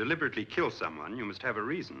 To deliberately kill someone, you must have a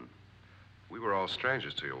reason. We were all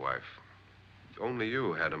strangers to your wife. Only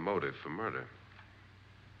you had a motive for murder.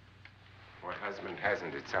 What husband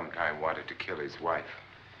hasn't at some time wanted to kill his wife?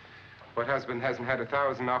 What husband hasn't had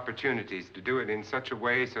 1,000 opportunities to do it in such a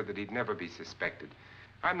way so that he'd never be suspected?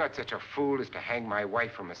 I'm not such a fool as to hang my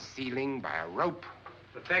wife from a ceiling by a rope.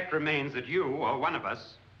 The fact remains that you, or one of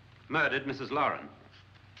us, murdered Mrs. Lauren.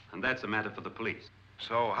 And that's a matter for the police.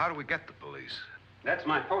 So how do we get the police? That's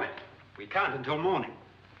my point. We can't until morning.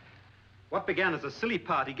 What began as a silly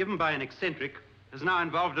party given by an eccentric has now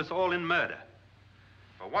involved us all in murder.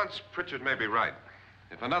 For once, Pritchard may be right.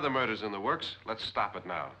 If another murder's in the works, let's stop it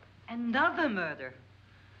now. Another murder.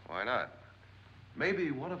 Why not?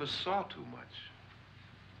 Maybe one of us saw too much.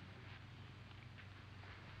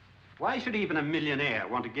 Why should even a millionaire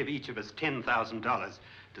want to give each of us $10,000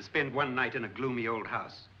 to spend one night in a gloomy old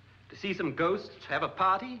house? To see some ghosts, have a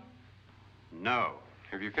party? No.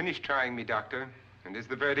 Have you finished trying me, Doctor? And is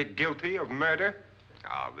the verdict guilty of murder?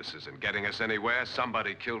 Oh, this isn't getting us anywhere.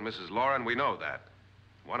 Somebody killed Mrs. Lauren, we know that.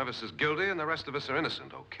 One of us is guilty and the rest of us are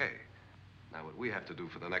innocent, okay. Now, what we have to do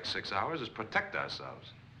for the next 6 hours is protect ourselves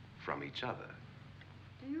from each other.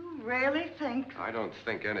 Do you really think? I don't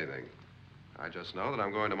think anything. I just know that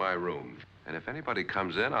I'm going to my room. And if anybody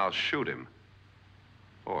comes in, I'll shoot him.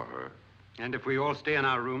 Or her. And if we all stay in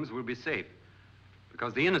our rooms, we'll be safe.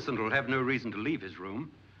 Because the innocent will have no reason to leave his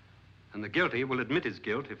room. And the guilty will admit his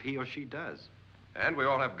guilt if he or she does. And we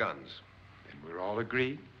all have guns. And we're all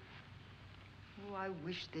agreed? Oh, I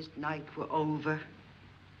wish this night were over.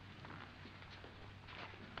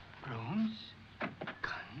 Rooms?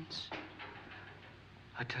 Guns?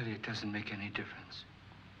 I tell you, it doesn't make any difference.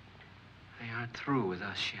 They aren't through with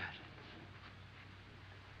us yet.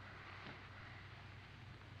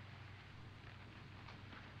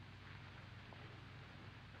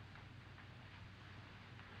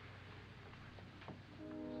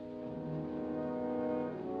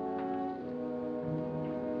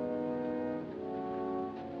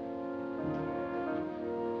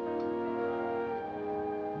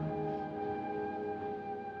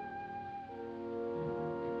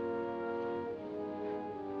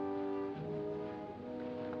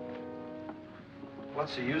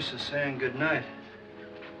 What's the use of saying good night?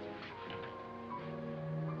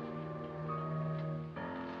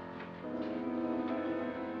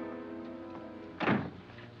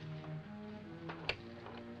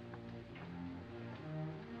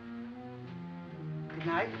 Good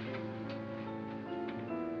night.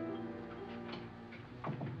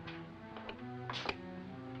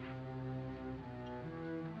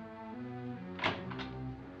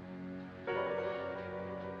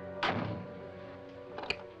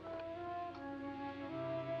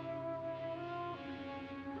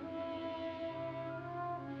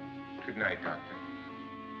 Good night, Doctor.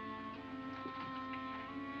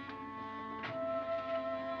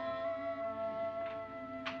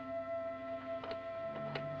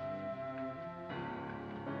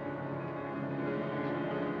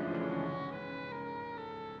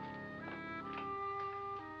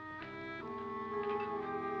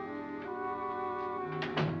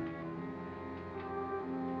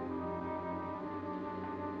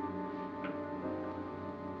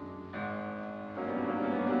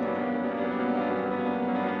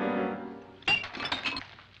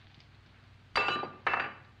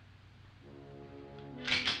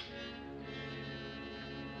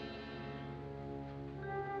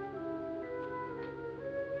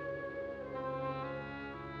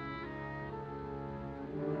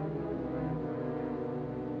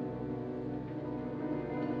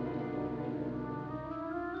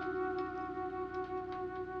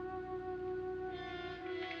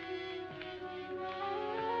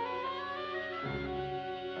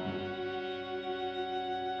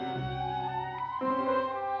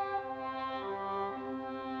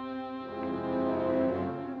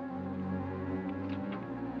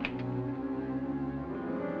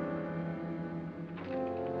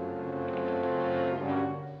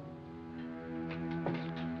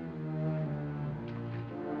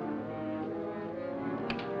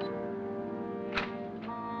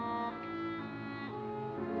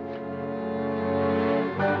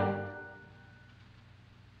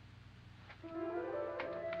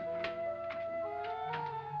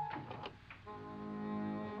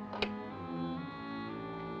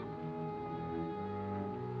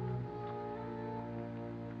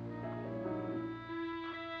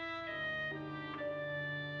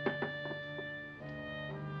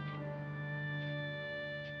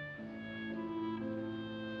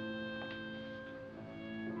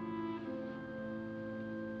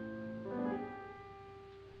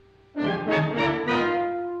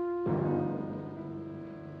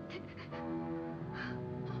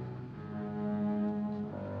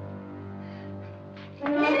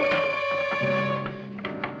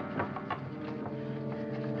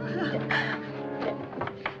 Nora,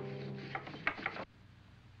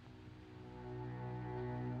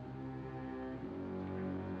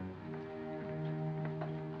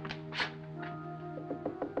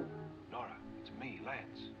 it's me,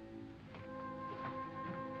 Lance.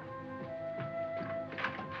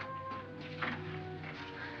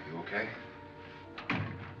 You okay?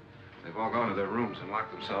 They've all gone to their rooms and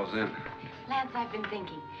locked themselves in. Lance, I've been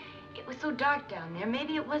thinking. It was so dark down there.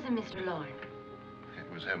 Maybe it wasn't Mr. Lorne.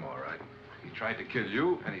 It was him, all right. He tried to kill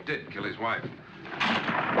you, and he did kill his wife.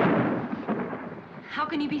 How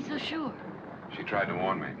can you be so sure? She tried to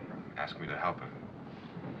warn me, asked me to help her.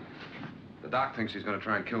 The doc thinks he's going to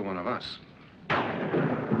try and kill one of us.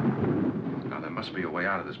 Now, there must be a way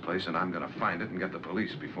out of this place, and I'm going to find it and get the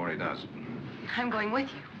police before he does. I'm going with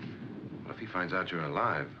you. What if he finds out you're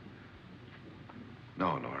alive?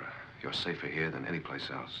 No, Nora. You're safer here than any place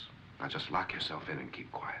else. Now, just lock yourself in and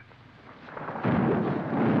keep quiet.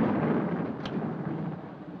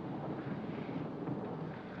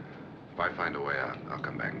 If I find a way out, I'll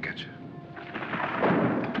come back and get you.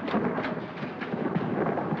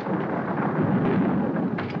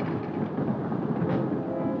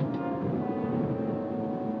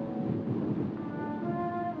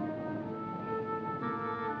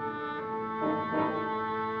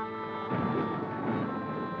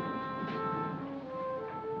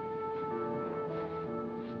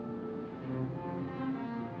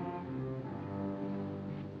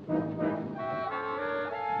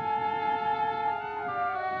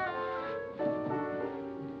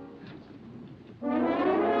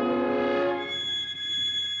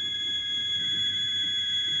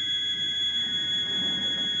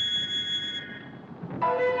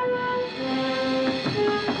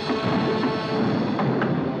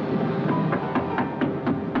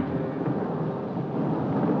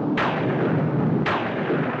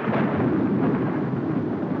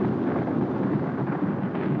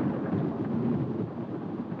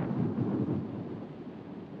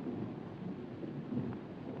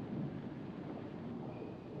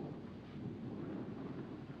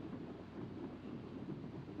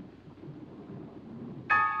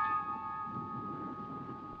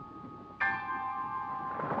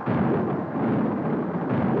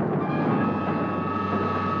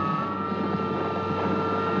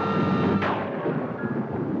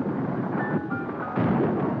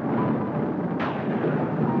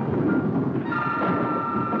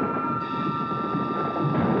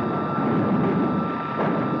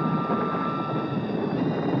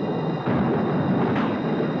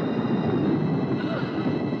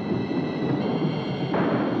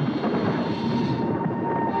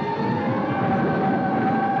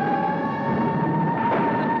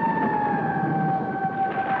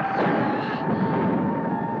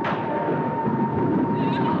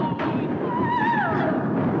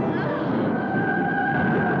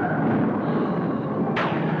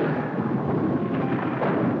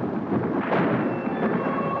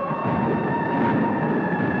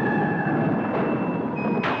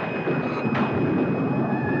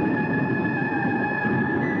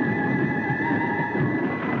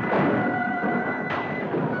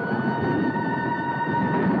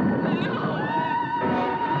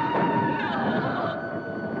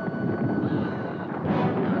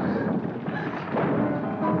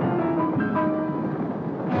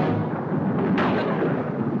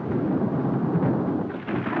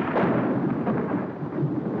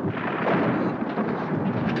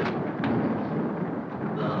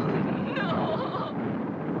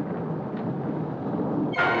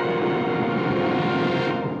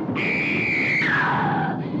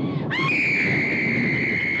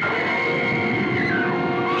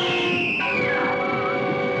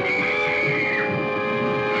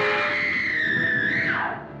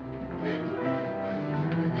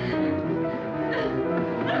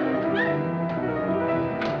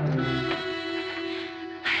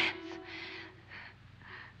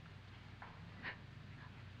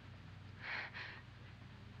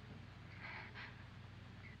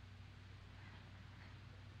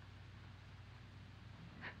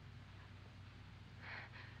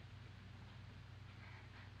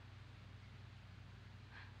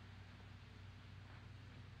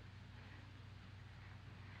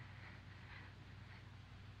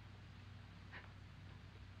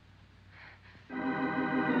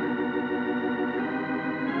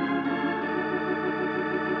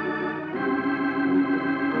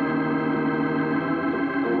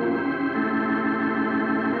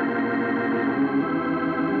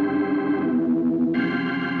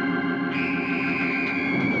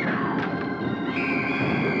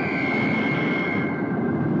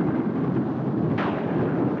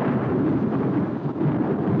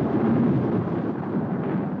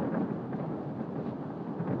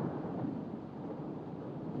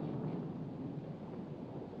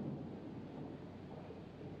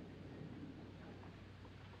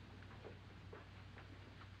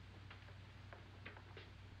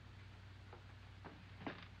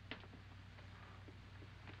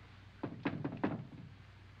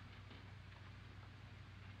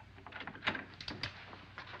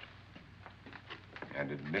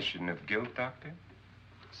 admission of guilt, Doctor?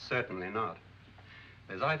 Certainly not.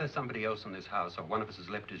 There's either somebody else in this house or one of us has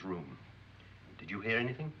left his room. Did you hear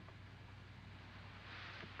anything?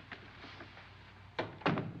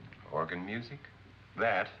 Organ music?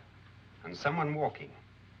 That, and someone walking.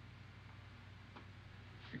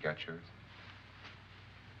 You got yours?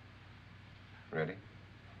 Ready?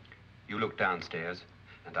 You look downstairs,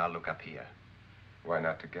 and I'll look up here. Why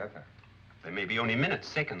not together? There may be only minutes,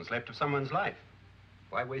 seconds left of someone's life.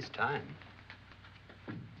 Why waste time?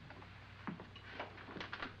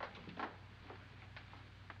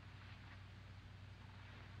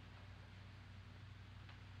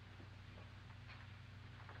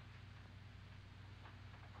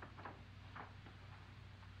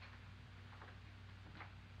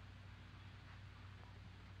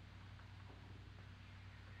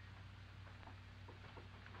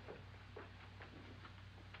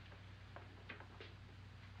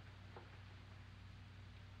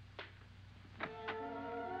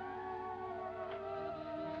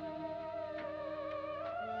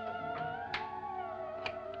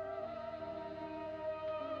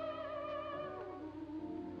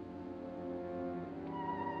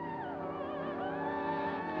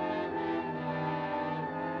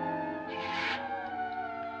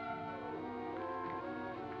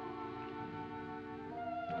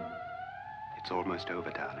 It's almost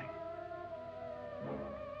over, darling.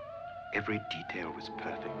 Every detail was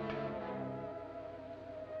perfect.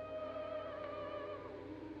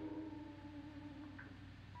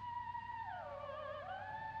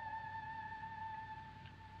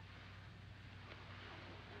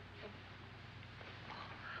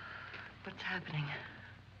 What's happening?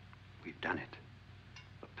 We've done it.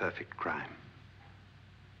 A perfect crime.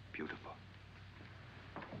 Beautiful.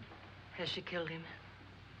 Has she killed him?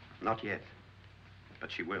 Not yet,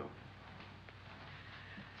 but she will.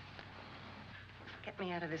 Get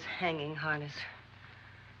me out of this hanging harness.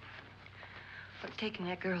 What's taking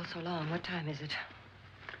that girl so long? What time is it?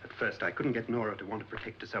 At first, I couldn't get Nora to want to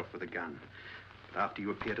protect herself with a gun. But after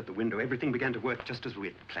you appeared at the window, everything began to work just as we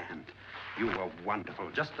had planned. You were wonderful.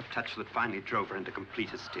 Just the touch that finally drove her into complete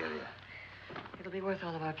hysteria. It'll be worth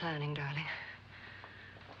all of our planning, darling.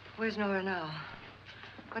 Where's Nora now?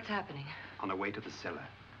 What's happening? On her way to the cellar.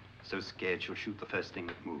 So scared she'll shoot the first thing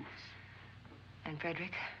that moves. And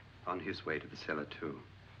Frederick? On his way to the cellar, too.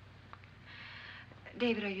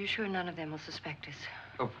 David, are you sure none of them will suspect us?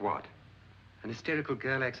 Of what? An hysterical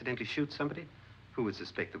girl accidentally shoots somebody? Who would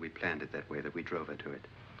suspect that we planned it that way, that we drove her to it?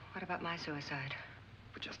 What about my suicide?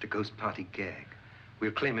 But just a ghost party gag.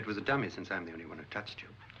 We'll claim it was a dummy since I'm the only one who touched you.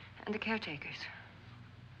 And the caretakers?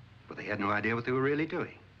 Well, they had no idea what they were really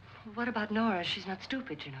doing. What about Nora? She's not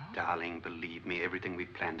stupid, you know. Darling, believe me, everything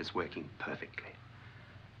we've planned is working perfectly.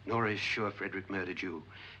 Nora is sure Frederick murdered you.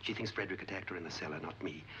 She thinks Frederick attacked her in the cellar, not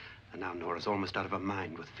me. And now Nora's almost out of her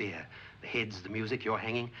mind with fear. The heads, the music, you're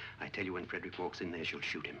hanging. I tell you, when Frederick walks in there, she'll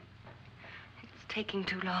shoot him. It's taking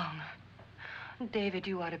too long. David,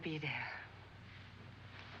 you ought to be there.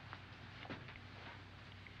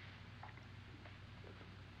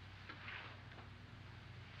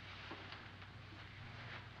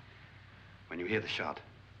 When you hear the shot,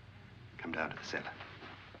 come down to the cellar.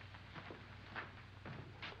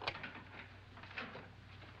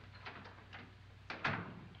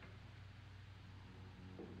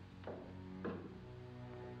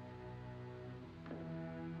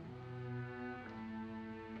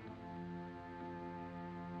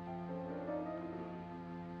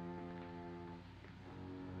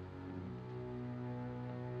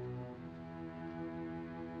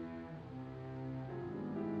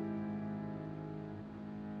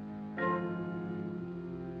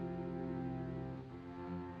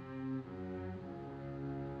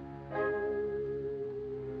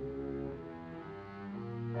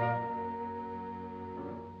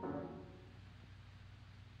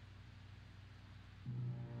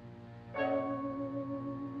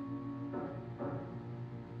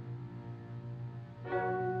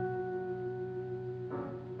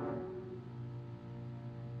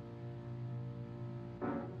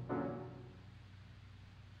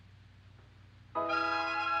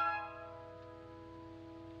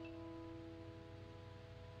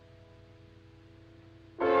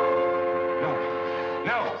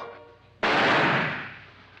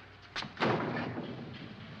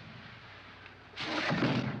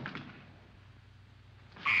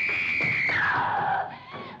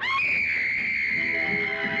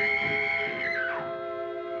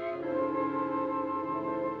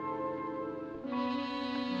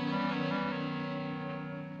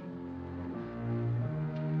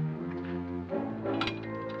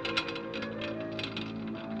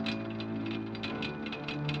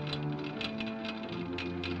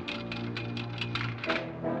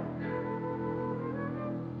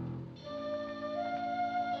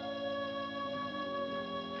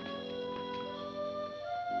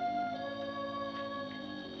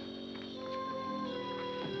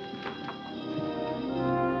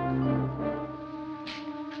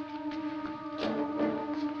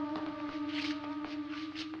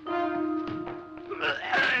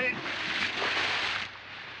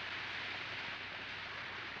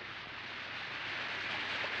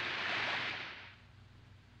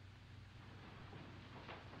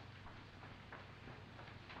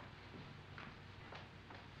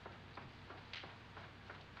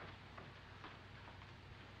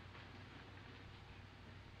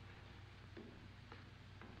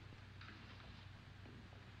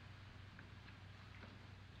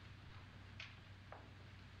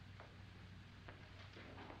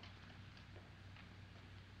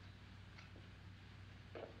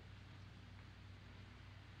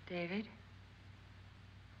 David?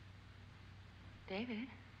 David?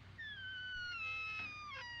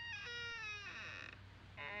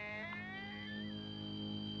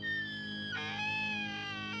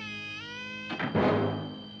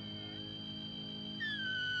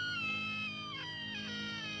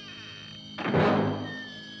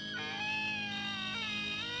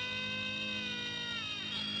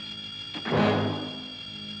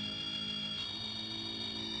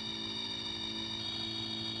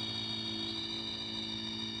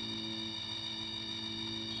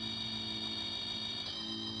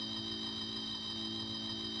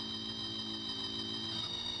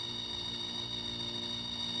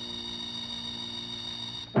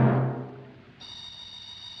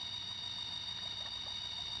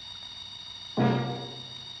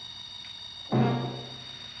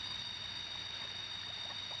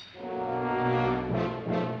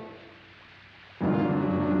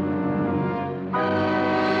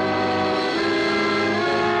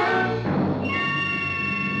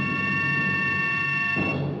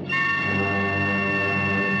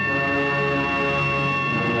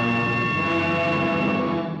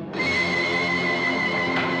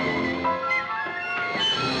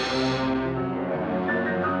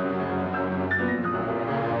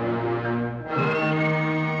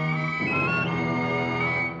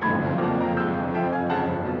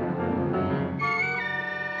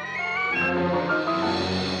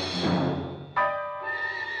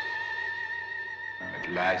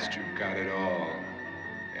 At last you've got it all.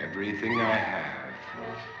 Everything I have.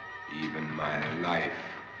 Even my life.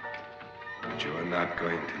 But you're not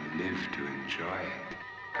going to live to enjoy it.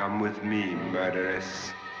 Come with me,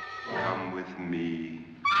 murderess. Come with me.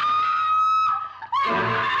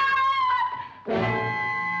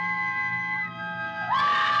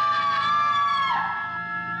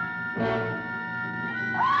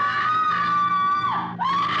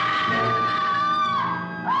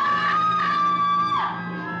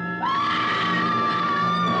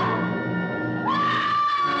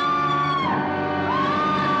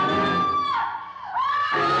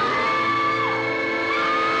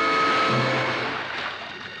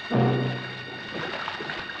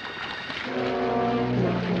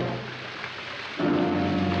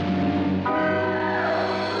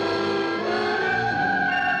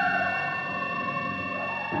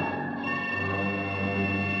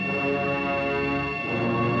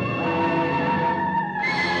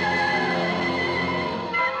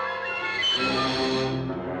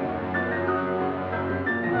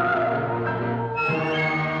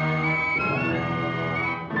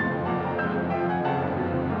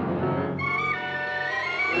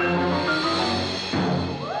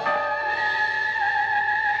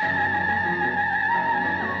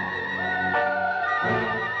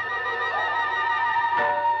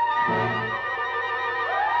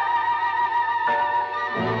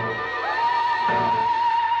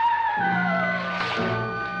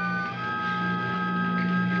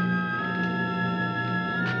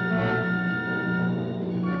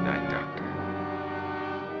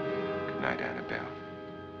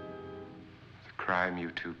 You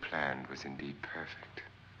two planned was indeed perfect.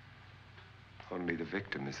 Only the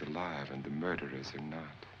victim is alive and the murderers are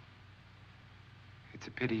not. It's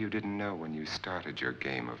a pity you didn't know when you started your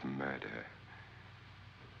game of murder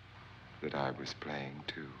that I was playing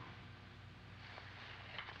too.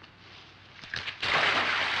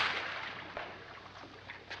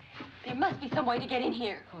 There must be some way to get in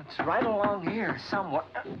here. Oh, it's right along here somewhere.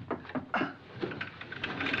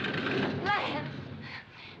 Lance!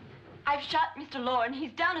 I've shot Mr. Loren.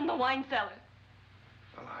 He's down in the wine cellar.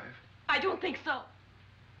 Alive? I don't think so.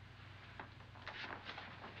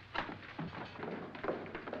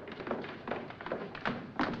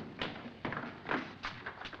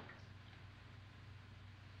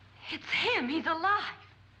 It's him. He's alive.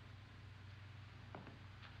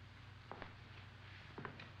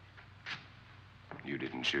 You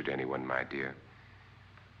didn't shoot anyone, my dear.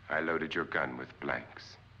 I loaded your gun with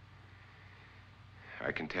blanks.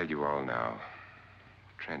 I can tell you all now.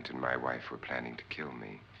 Trent and my wife were planning to kill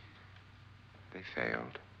me. They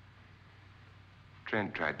failed.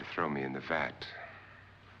 Trent tried to throw me in the vat.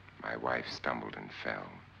 My wife stumbled and fell.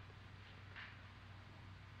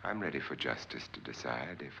 I'm ready for justice to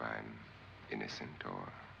decide if I'm innocent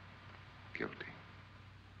or guilty.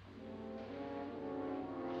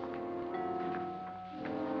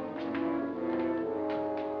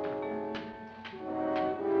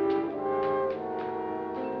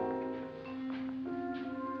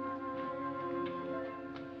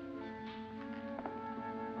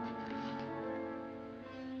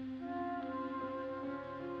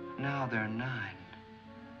 Now they're 9.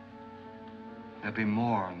 There'll be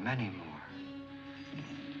more, many more.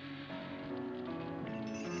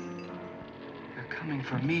 They're coming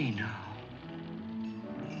for me now.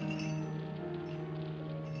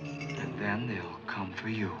 And then they'll come for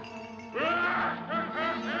you.